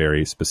 very,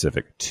 very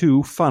specific.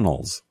 2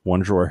 funnels. One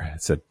drawer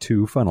said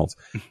 2 funnels.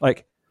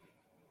 Like,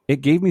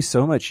 it gave me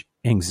so much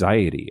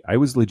anxiety. I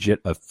was legit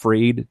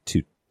afraid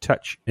to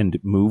touch and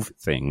move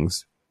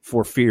things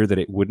for fear that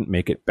it wouldn't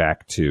make it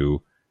back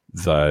to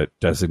the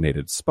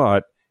designated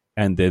spot,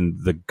 and then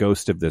the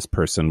ghost of this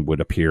person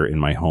would appear in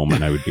my home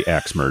and I would be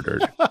axe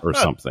murdered or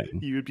something.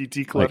 You would be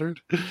decluttered.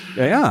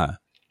 Like,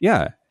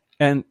 yeah.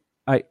 And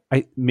I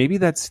maybe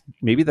that's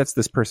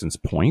this person's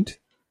point.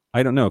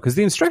 I don't know, because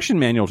the instruction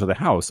manual to the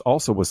house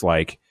also was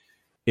like,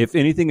 if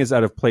anything is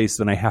out of place,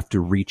 then I have to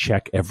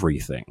recheck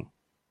everything.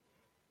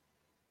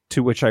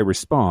 To which I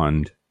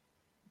respond,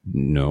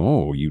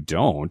 no, you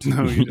don't.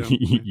 No, you don't.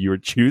 You're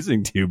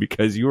choosing to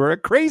because you are a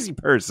crazy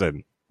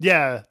person.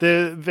 Yeah,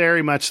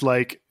 very much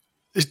like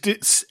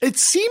It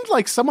seemed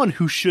like someone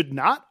who should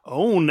not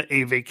own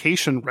a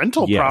vacation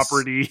rental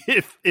property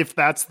if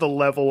that's the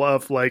level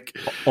of like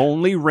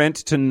only rent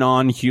to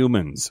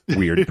non-humans,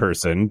 weird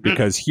person,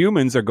 because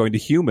humans are going to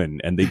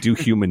human and they do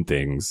human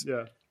things.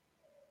 Yeah.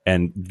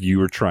 And you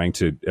were trying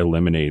to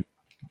eliminate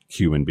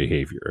human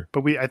behavior.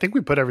 But I think we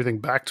put everything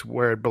back to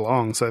where it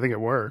belongs, so I think it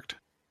worked.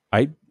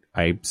 I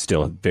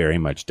still very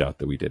much doubt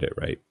that we did it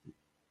right.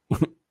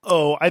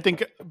 Oh, I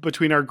think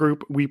between our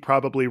group, we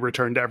probably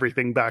returned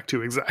everything back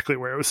to exactly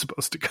where it was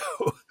supposed to go.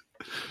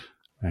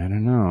 I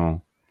don't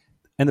know.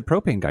 And the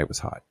propane guy was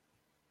hot.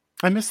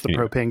 I missed the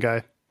propane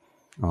guy.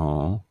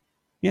 Oh,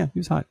 yeah, he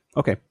was hot.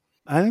 Okay.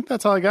 I think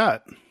that's all I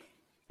got.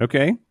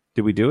 Okay.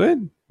 Did we do it?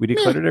 We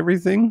decluttered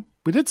everything?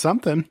 We did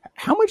something.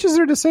 How much is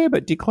there to say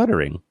about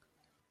decluttering?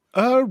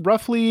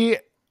 Roughly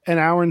an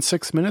hour and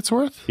 6 minutes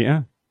worth.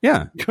 Yeah.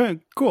 Yeah.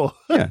 Cool.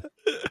 Yeah.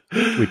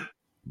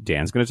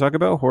 Dan's going to talk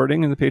about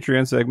hoarding in the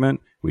Patreon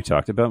segment. We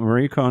talked about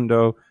Marie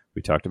Kondo.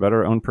 We talked about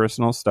our own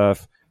personal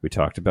stuff. We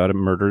talked about a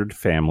murdered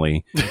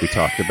family. We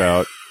talked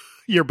about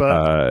your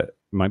butt.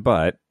 My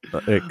butt.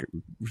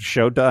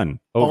 Show done.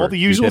 Over. All the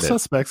usual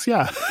suspects.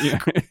 Yeah.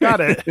 Got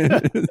it.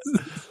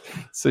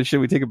 So should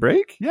we take a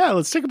break? Yeah,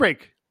 let's take a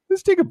break.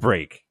 Let's take a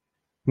break.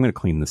 I'm going to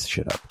clean this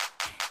shit up.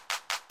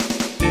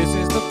 This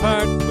is the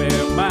part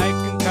where Mike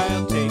and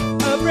Kyle take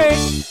a break.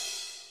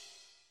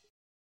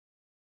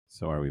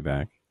 So are we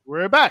back?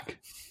 We're back.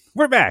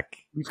 We're back.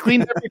 We've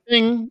cleaned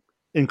everything,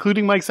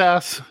 including Mike's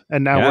ass,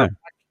 and now we're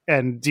back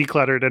and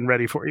decluttered and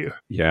ready for you.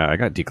 Yeah, I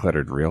got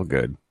decluttered real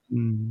good.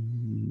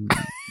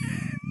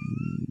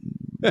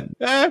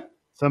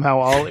 Somehow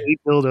all 8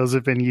 dildos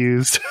have been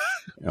used.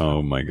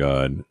 Oh my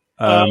god.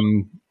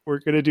 We're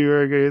going to do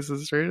our gays and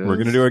straightest. We're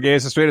going to do our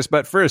gays and straightest,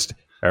 but first,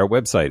 our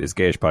website is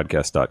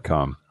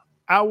gayishpodcast.com.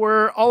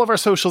 All of our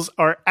socials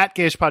are at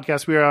Gayish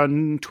Podcast. We are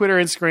on Twitter,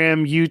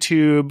 Instagram,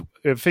 YouTube,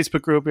 we have a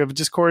Facebook group, we have a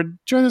Discord.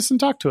 Join us and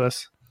talk to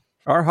us.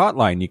 Our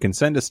hotline, you can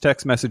send us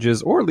text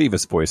messages or leave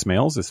us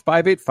voicemails, is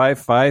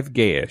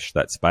 5855-GAYISH.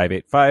 That's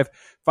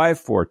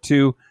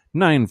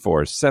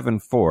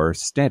 585-542-9474.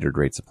 Standard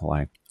rates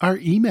apply. Our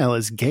email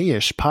is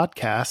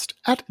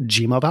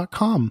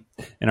gayishpodcast@gmail.com.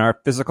 And our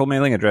physical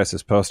mailing address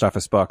is Post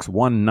Office Box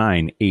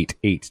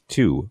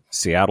 19882,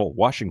 Seattle,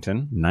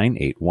 Washington,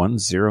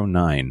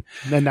 98109.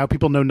 And now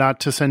people know not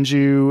to send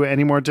you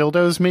any more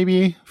dildos,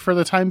 maybe, for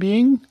the time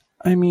being?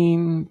 I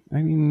mean,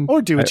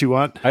 or do what you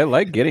want. I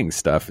like getting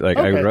stuff. Like,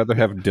 okay. I'd rather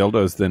have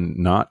dildos than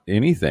not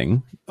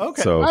anything.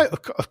 Okay. So,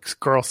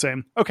 girl,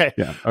 same. Okay.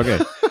 Yeah. Okay.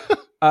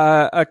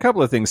 A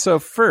couple of things. So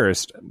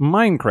first,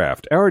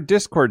 Minecraft. Our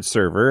Discord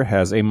server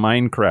has a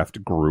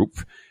Minecraft group,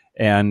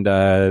 and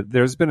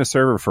there's been a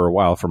server for a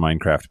while for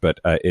Minecraft, but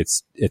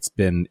it's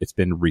been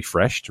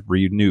refreshed,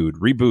 renewed,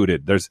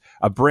 rebooted. There's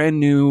a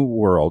brand new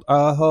world,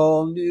 a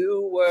whole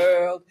new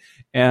world.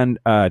 And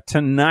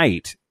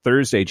tonight,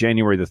 Thursday,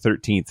 January the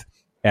 13th,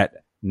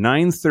 at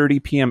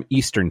 9:30 p.m.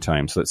 Eastern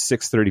time, so that's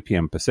 6:30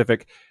 p.m.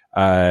 Pacific,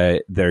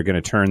 they're going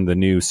to turn the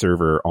new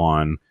server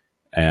on.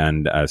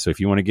 And so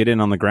if you want to get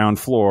in on the ground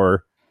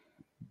floor,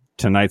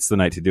 tonight's the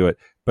night to do it.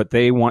 But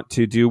they want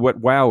to do what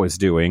WoW is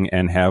doing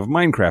and have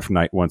Minecraft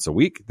night once a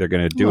week. They're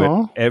going to do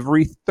it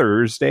every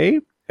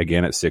Thursday,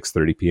 again at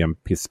 6:30 p.m.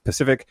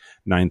 Pacific,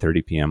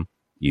 9:30 p.m.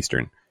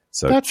 Eastern.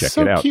 So that's check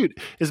so it out. Cute.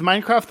 Is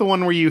Minecraft the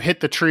one where you hit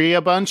the tree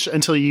a bunch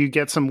until you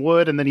get some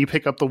wood, and then you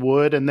pick up the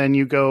wood, and then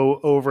you go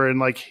over and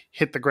like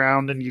hit the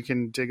ground, and you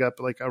can dig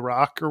up like a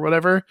rock or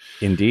whatever?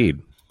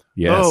 Indeed.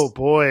 Yes. Oh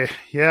boy.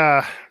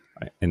 Yeah.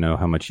 I know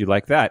how much you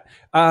like that.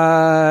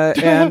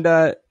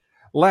 And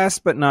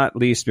last but not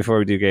least, before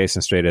we do Gayest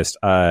and Straightest,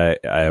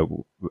 after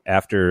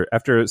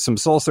some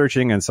soul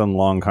searching and some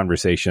long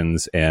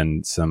conversations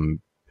and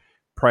some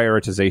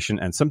prioritization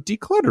and some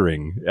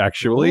decluttering,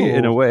 actually,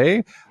 in a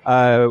way,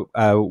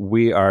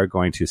 we are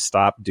going to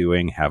stop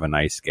doing Have a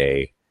Nice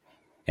Gay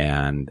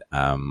and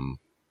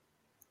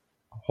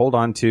hold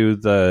on to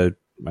the,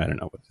 I don't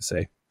know what to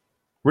say.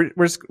 We're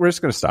just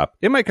going to stop.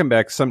 It might come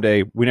back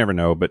someday. We never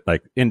know, but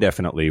like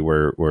indefinitely,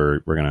 we're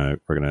gonna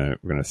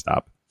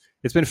stop.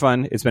 It's been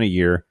fun. It's been a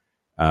year,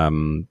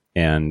 and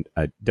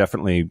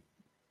definitely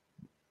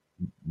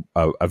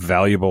a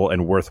valuable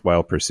and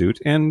worthwhile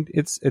pursuit. And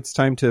it's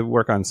time to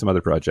work on some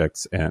other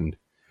projects. And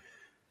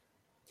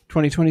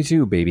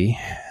 2022, baby.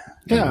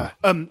 Yeah.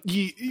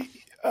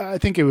 I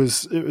think it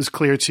was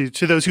clear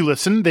to those who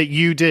listen that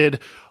you did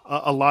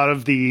a lot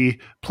of the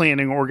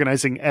planning,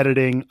 organizing,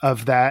 editing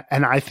of that.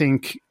 And I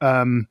think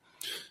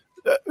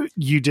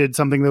you did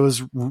something that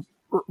was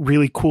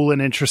really cool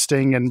and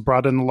interesting and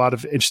brought in a lot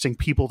of interesting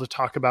people to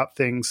talk about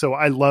things. So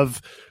I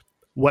love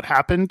what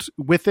happened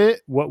with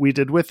it, what we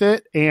did with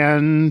it.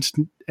 And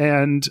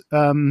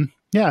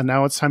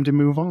now it's time to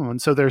move on.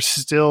 So there's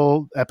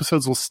still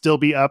episodes will still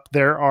be up.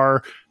 There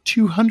are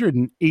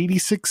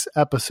 286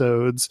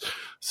 episodes.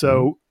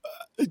 So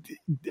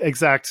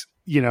exact,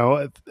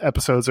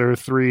 episodes are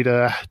 3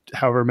 to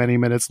however many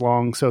minutes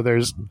long. So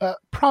there's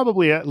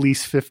probably at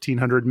least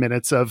 1,500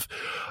 minutes of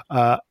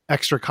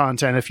extra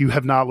content. If you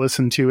have not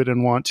listened to it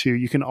and want to,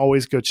 you can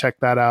always go check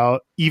that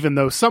out. Even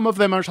though some of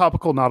them are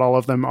topical, not all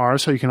of them are.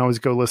 So you can always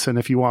go listen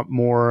if you want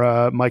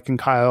more Mike and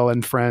Kyle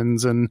and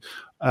friends and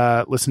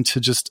listen to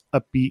just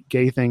upbeat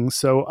gay things.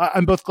 So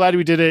I'm both glad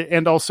we did it.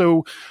 And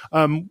also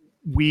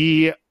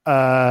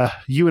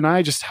you and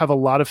I just have a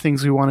lot of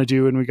things we want to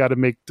do, and we got to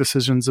make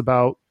decisions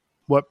about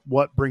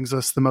what brings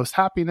us the most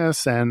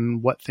happiness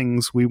and what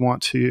things we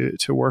want to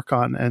work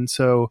on. And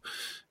so,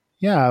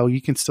 yeah,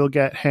 you can still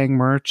get Hang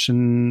merch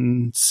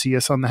and see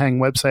us on the Hang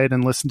website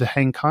and listen to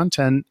Hang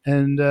content.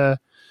 And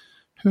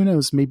who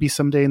knows, maybe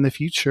someday in the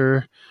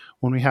future,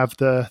 when we have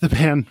the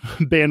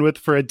bandwidth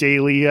for a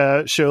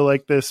daily show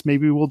like this,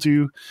 maybe we'll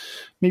do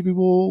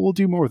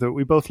more with it.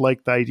 We both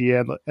like the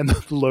idea, and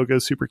the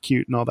logo's super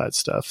cute and all that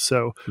stuff.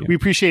 So we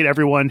appreciate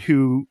everyone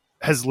who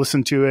has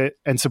listened to it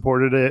and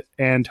supported it,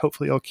 and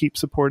hopefully I'll keep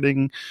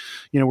supporting.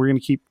 We're going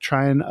to keep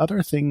trying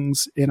other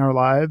things in our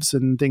lives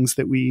and things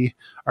that we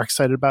are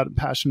excited about and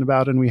passionate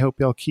about, and we hope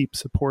y'all keep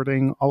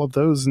supporting all of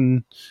those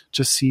and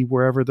just see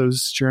wherever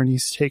those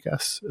journeys take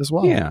us as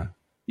well.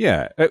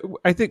 Yeah,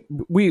 I think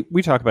we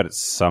talk about it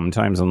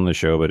sometimes on the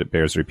show, but it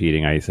bears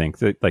repeating. I think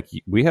that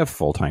we have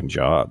full-time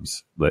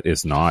jobs that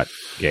is not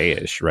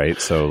gayish, right?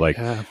 So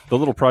the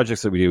little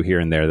projects that we do here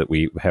and there that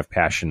we have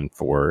passion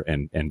for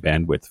and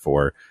bandwidth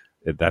for,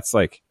 that's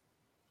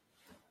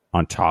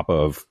on top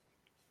of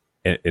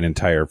an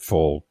entire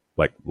full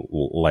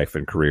life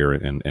and career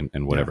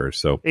and whatever. Yeah.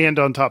 So, and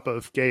on top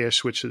of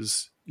gayish, which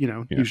is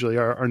usually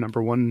our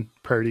number one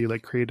priority,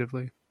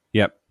 creatively.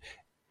 Yep.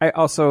 I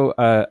also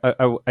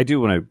I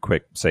do want to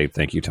quick say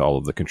thank you to all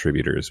of the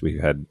contributors.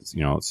 We've had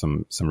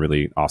some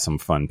really awesome,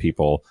 fun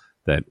people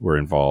that were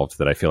involved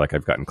that I feel like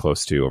I've gotten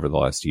close to over the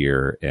last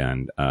year,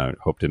 and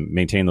hope to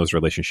maintain those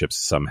relationships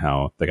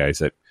somehow. The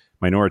guys at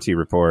Minority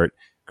Report,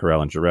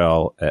 Carell and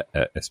Jarrell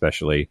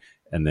especially,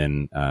 and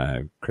then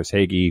Chris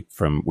Hagee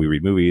from We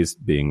Read Movies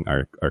being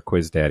our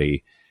quiz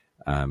daddy.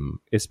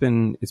 It's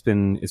been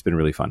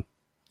really fun.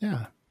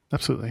 Yeah,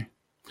 absolutely.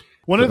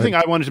 One other thing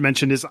I wanted to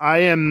mention is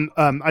I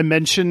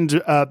mentioned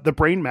the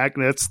brain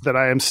magnets that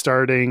I am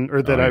starting,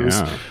 or that I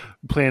was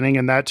planning,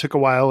 and that took a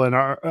while in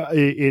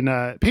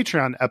a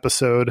Patreon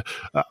episode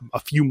a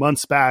few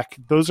months back.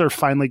 Those are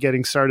finally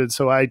getting started.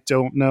 So I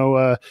don't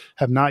know,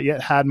 have not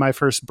yet had my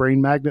first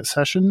brain magnet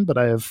session, but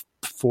I have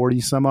 40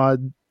 some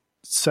odd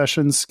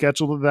sessions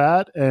scheduled of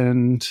that,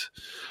 and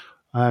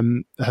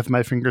have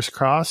my fingers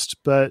crossed,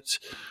 but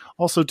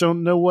also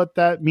don't know what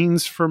that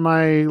means for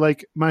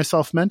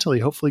myself mentally.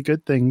 Hopefully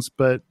good things,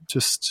 but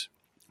just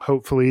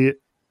hopefully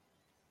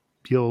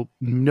you'll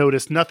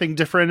notice nothing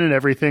different and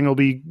everything will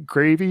be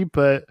gravy.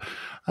 But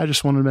I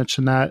just wanted to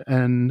mention that,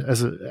 and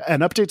as an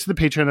update to the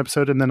Patreon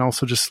episode, and then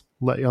also just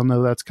let y'all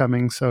know that's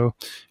coming, so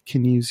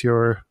can use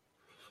your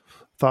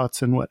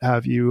thoughts and what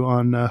have you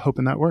on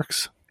hoping that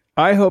works.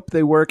 I hope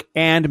they work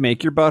and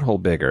make your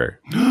butthole bigger.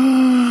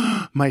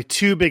 My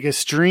 2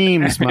 biggest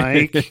dreams,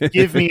 Mike.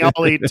 Give me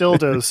all 8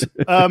 dildos.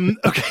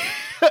 Okay.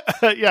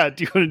 Yeah,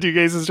 do you want to do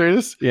gays and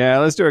straightest? Yeah,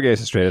 let's do our gays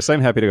and straightest.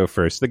 I'm happy to go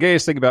first. The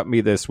gayest thing about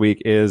me this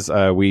week is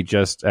we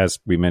just, as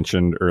we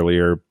mentioned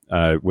earlier,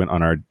 went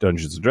on our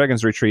Dungeons and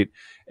Dragons retreat,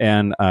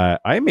 and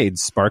I made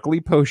sparkly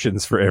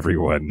potions for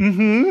everyone.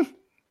 Mm-hmm.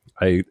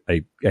 I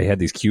had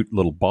these cute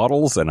little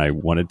bottles, and I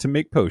wanted to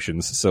make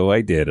potions, so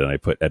I did, and I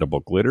put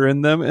edible glitter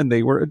in them, and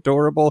they were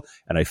adorable,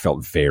 and I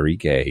felt very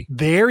gay.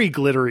 Very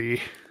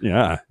glittery.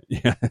 Yeah.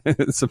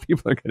 Some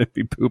people are going to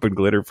be pooping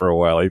glitter for a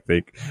while, I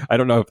think. I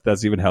don't know if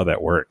that's even how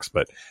that works,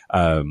 but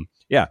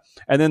yeah.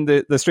 And then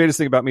the straightest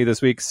thing about me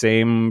this week,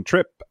 same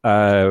trip,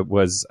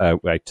 was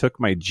I took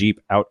my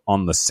Jeep out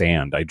on the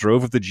sand. I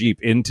drove the Jeep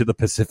into the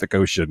Pacific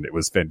Ocean. It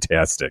was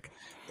fantastic.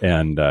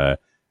 And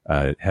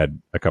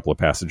had a couple of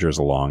passengers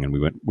along, and we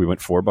went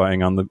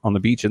 4-bying on the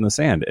beach in the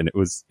sand, and it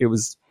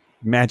was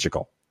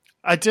magical.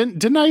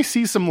 Didn't I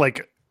see some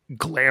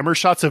glamour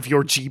shots of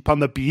your Jeep on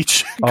the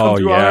beach come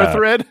through our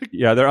thread?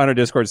 Yeah, they're on our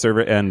Discord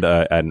server, and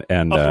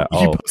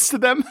you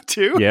posted them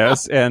too?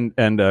 Yes, and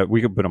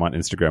we can put them on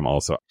Instagram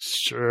also.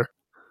 Sure.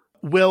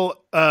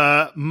 Well,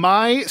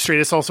 my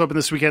straightest also opened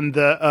this weekend.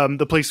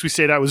 The place we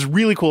stayed at was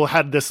really cool.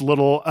 Had this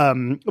little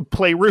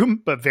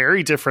playroom, but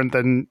very different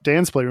than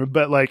Dan's playroom.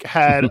 But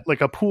had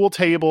a pool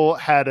table,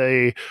 had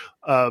a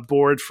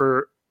board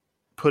for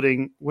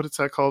putting, what is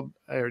that called?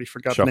 I already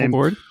forgot the name.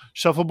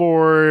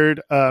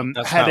 Shuffleboard.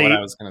 That's had not what I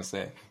was going to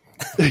say.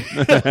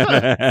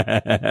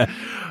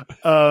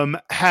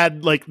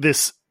 Had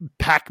this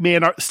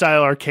Pac-Man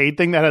style arcade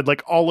thing that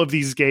had all of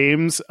these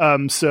games.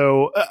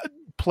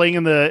 Playing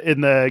in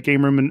the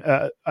game room,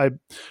 and I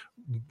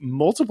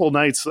multiple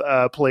nights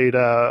played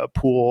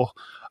pool.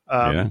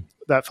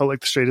 That felt like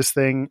the straightest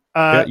thing.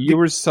 You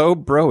were so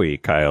bro-y,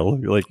 Kyle.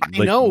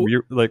 I know.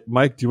 You're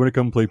Mike, do you want to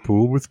come play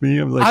pool with me?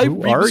 I'm like,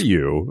 who are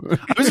you?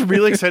 I was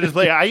really excited to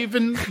play. I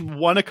even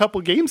won a couple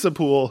games of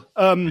pool.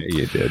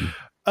 You did.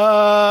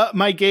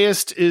 My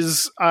gayest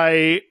is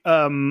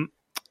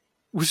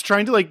was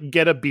trying to like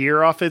get a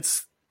beer off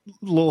its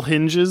little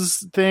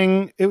hinges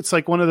thing. It's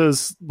like one of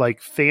those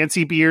like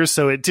fancy beers,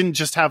 so it didn't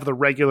just have the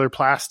regular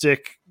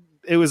plastic.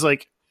 It was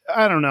like,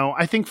 I don't know.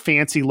 I think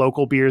fancy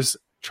local beers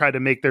try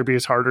to make their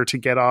beers harder to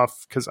get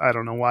off because I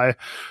don't know why,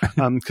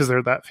 because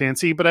they're that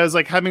fancy. But I was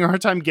like having a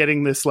hard time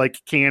getting this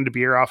like canned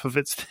beer off of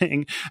its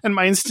thing, and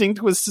my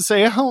instinct was to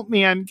say, "Help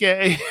me, I'm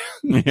gay."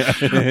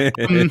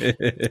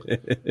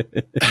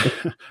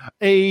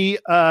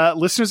 A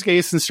listener's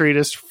gayest and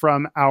straightest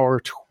from our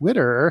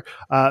Twitter.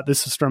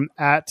 This is from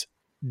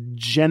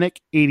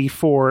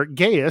 @Genic84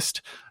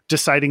 Gayest,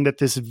 deciding that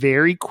this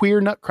very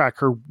queer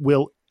nutcracker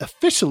will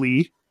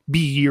officially be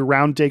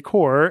year-round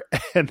decor,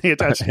 and they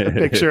attached a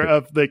picture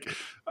of like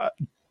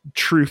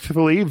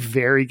truthfully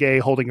very gay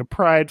holding a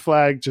pride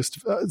flag, just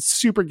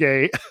super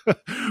gay,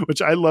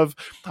 which I love.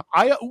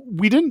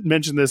 We didn't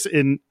mention this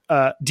in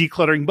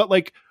decluttering, but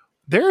like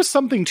there's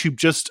something to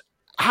just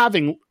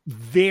having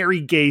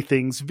very gay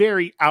things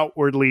very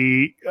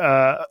outwardly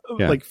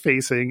like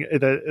facing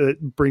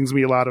it brings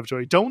me a lot of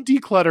joy. Don't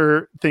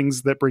declutter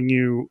things that bring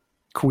you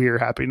queer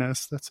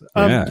happiness. That's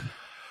it.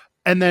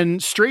 And then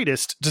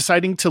straightest,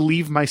 deciding to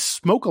leave my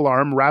smoke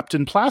alarm wrapped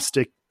in a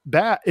plastic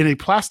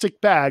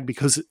bag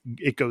because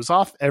it goes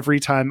off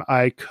every time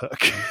I cook.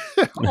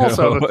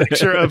 Also a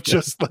picture of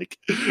just like,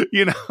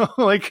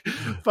 like,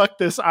 fuck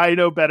this, I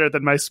know better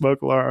than my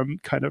smoke alarm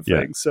kind of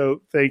thing.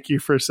 So thank you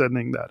for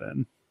sending that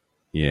in.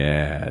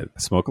 Yeah,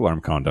 smoke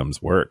alarm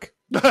condoms work.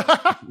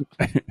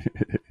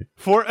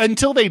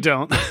 Until they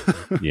don't.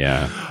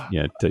 Yeah.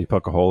 Till you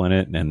poke a hole in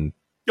it and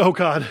oh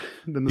God!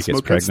 Then the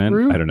smoke gets pregnant.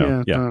 Through? I don't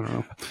know. Yeah. I don't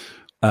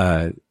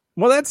know.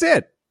 Well, that's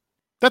it.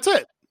 That's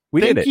it.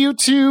 We Thank did it. you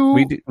to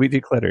we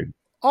decluttered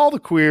all the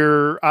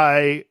queer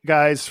eye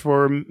guys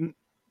for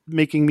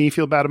making me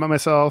feel bad about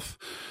myself.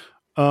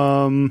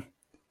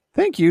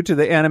 Thank you to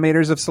the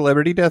animators of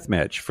Celebrity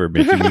Deathmatch for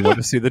making me want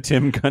to see the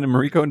Tim Gunn and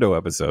Marie Kondo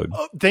episode.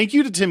 Thank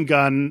you to Tim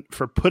Gunn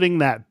for putting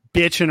that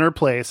bitch in her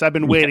place. I've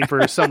been waiting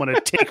for someone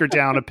to take her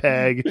down a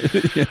peg.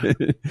 She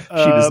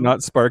does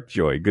not spark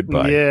joy.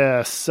 Goodbye.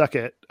 Yeah, suck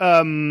it.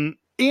 And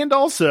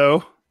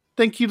also,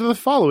 thank you to the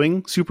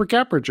following super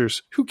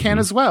Capbridgers who can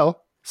as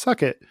well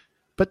suck it,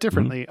 but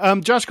differently.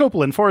 Josh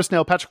Copeland, Forrest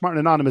Nail, Patrick Martin,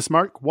 Anonymous,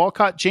 Mark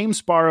Walcott, James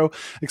Sparrow,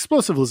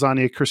 Explosive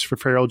Lasagna, Christopher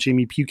Farrell,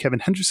 Jamie Pugh, Kevin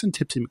Henderson,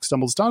 Tipton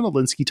McStumbles, Donald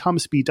Linsky,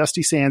 Thomas B,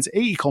 Dusty Sands,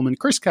 A.E. Coleman,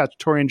 Chris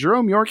Kachatorian,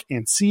 Jerome York,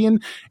 and Cian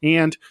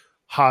and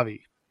Javi.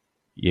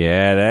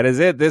 Yeah, that is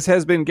it. This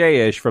has been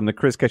Gayish from the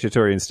Chris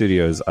Kachatorian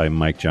Studios. I'm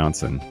Mike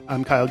Johnson.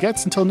 I'm Kyle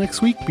Getz. Until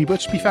next week, be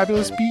butch, be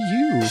fabulous, be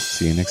you.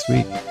 See you next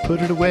week.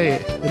 Put it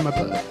away in my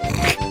butt.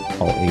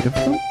 All 8 of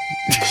them?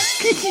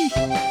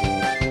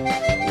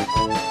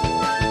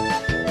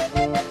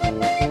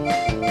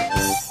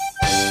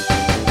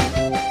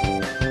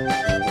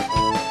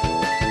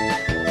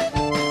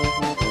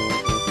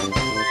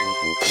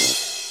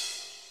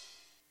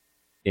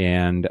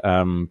 And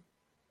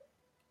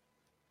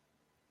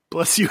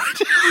bless you.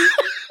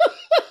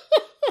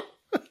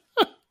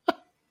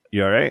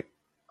 You all right?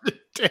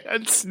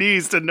 Dan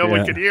sneezed and no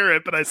one could hear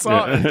it, but I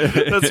saw it.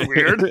 That's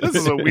weird. This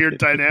is a weird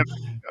dynamic.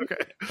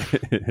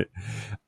 Okay.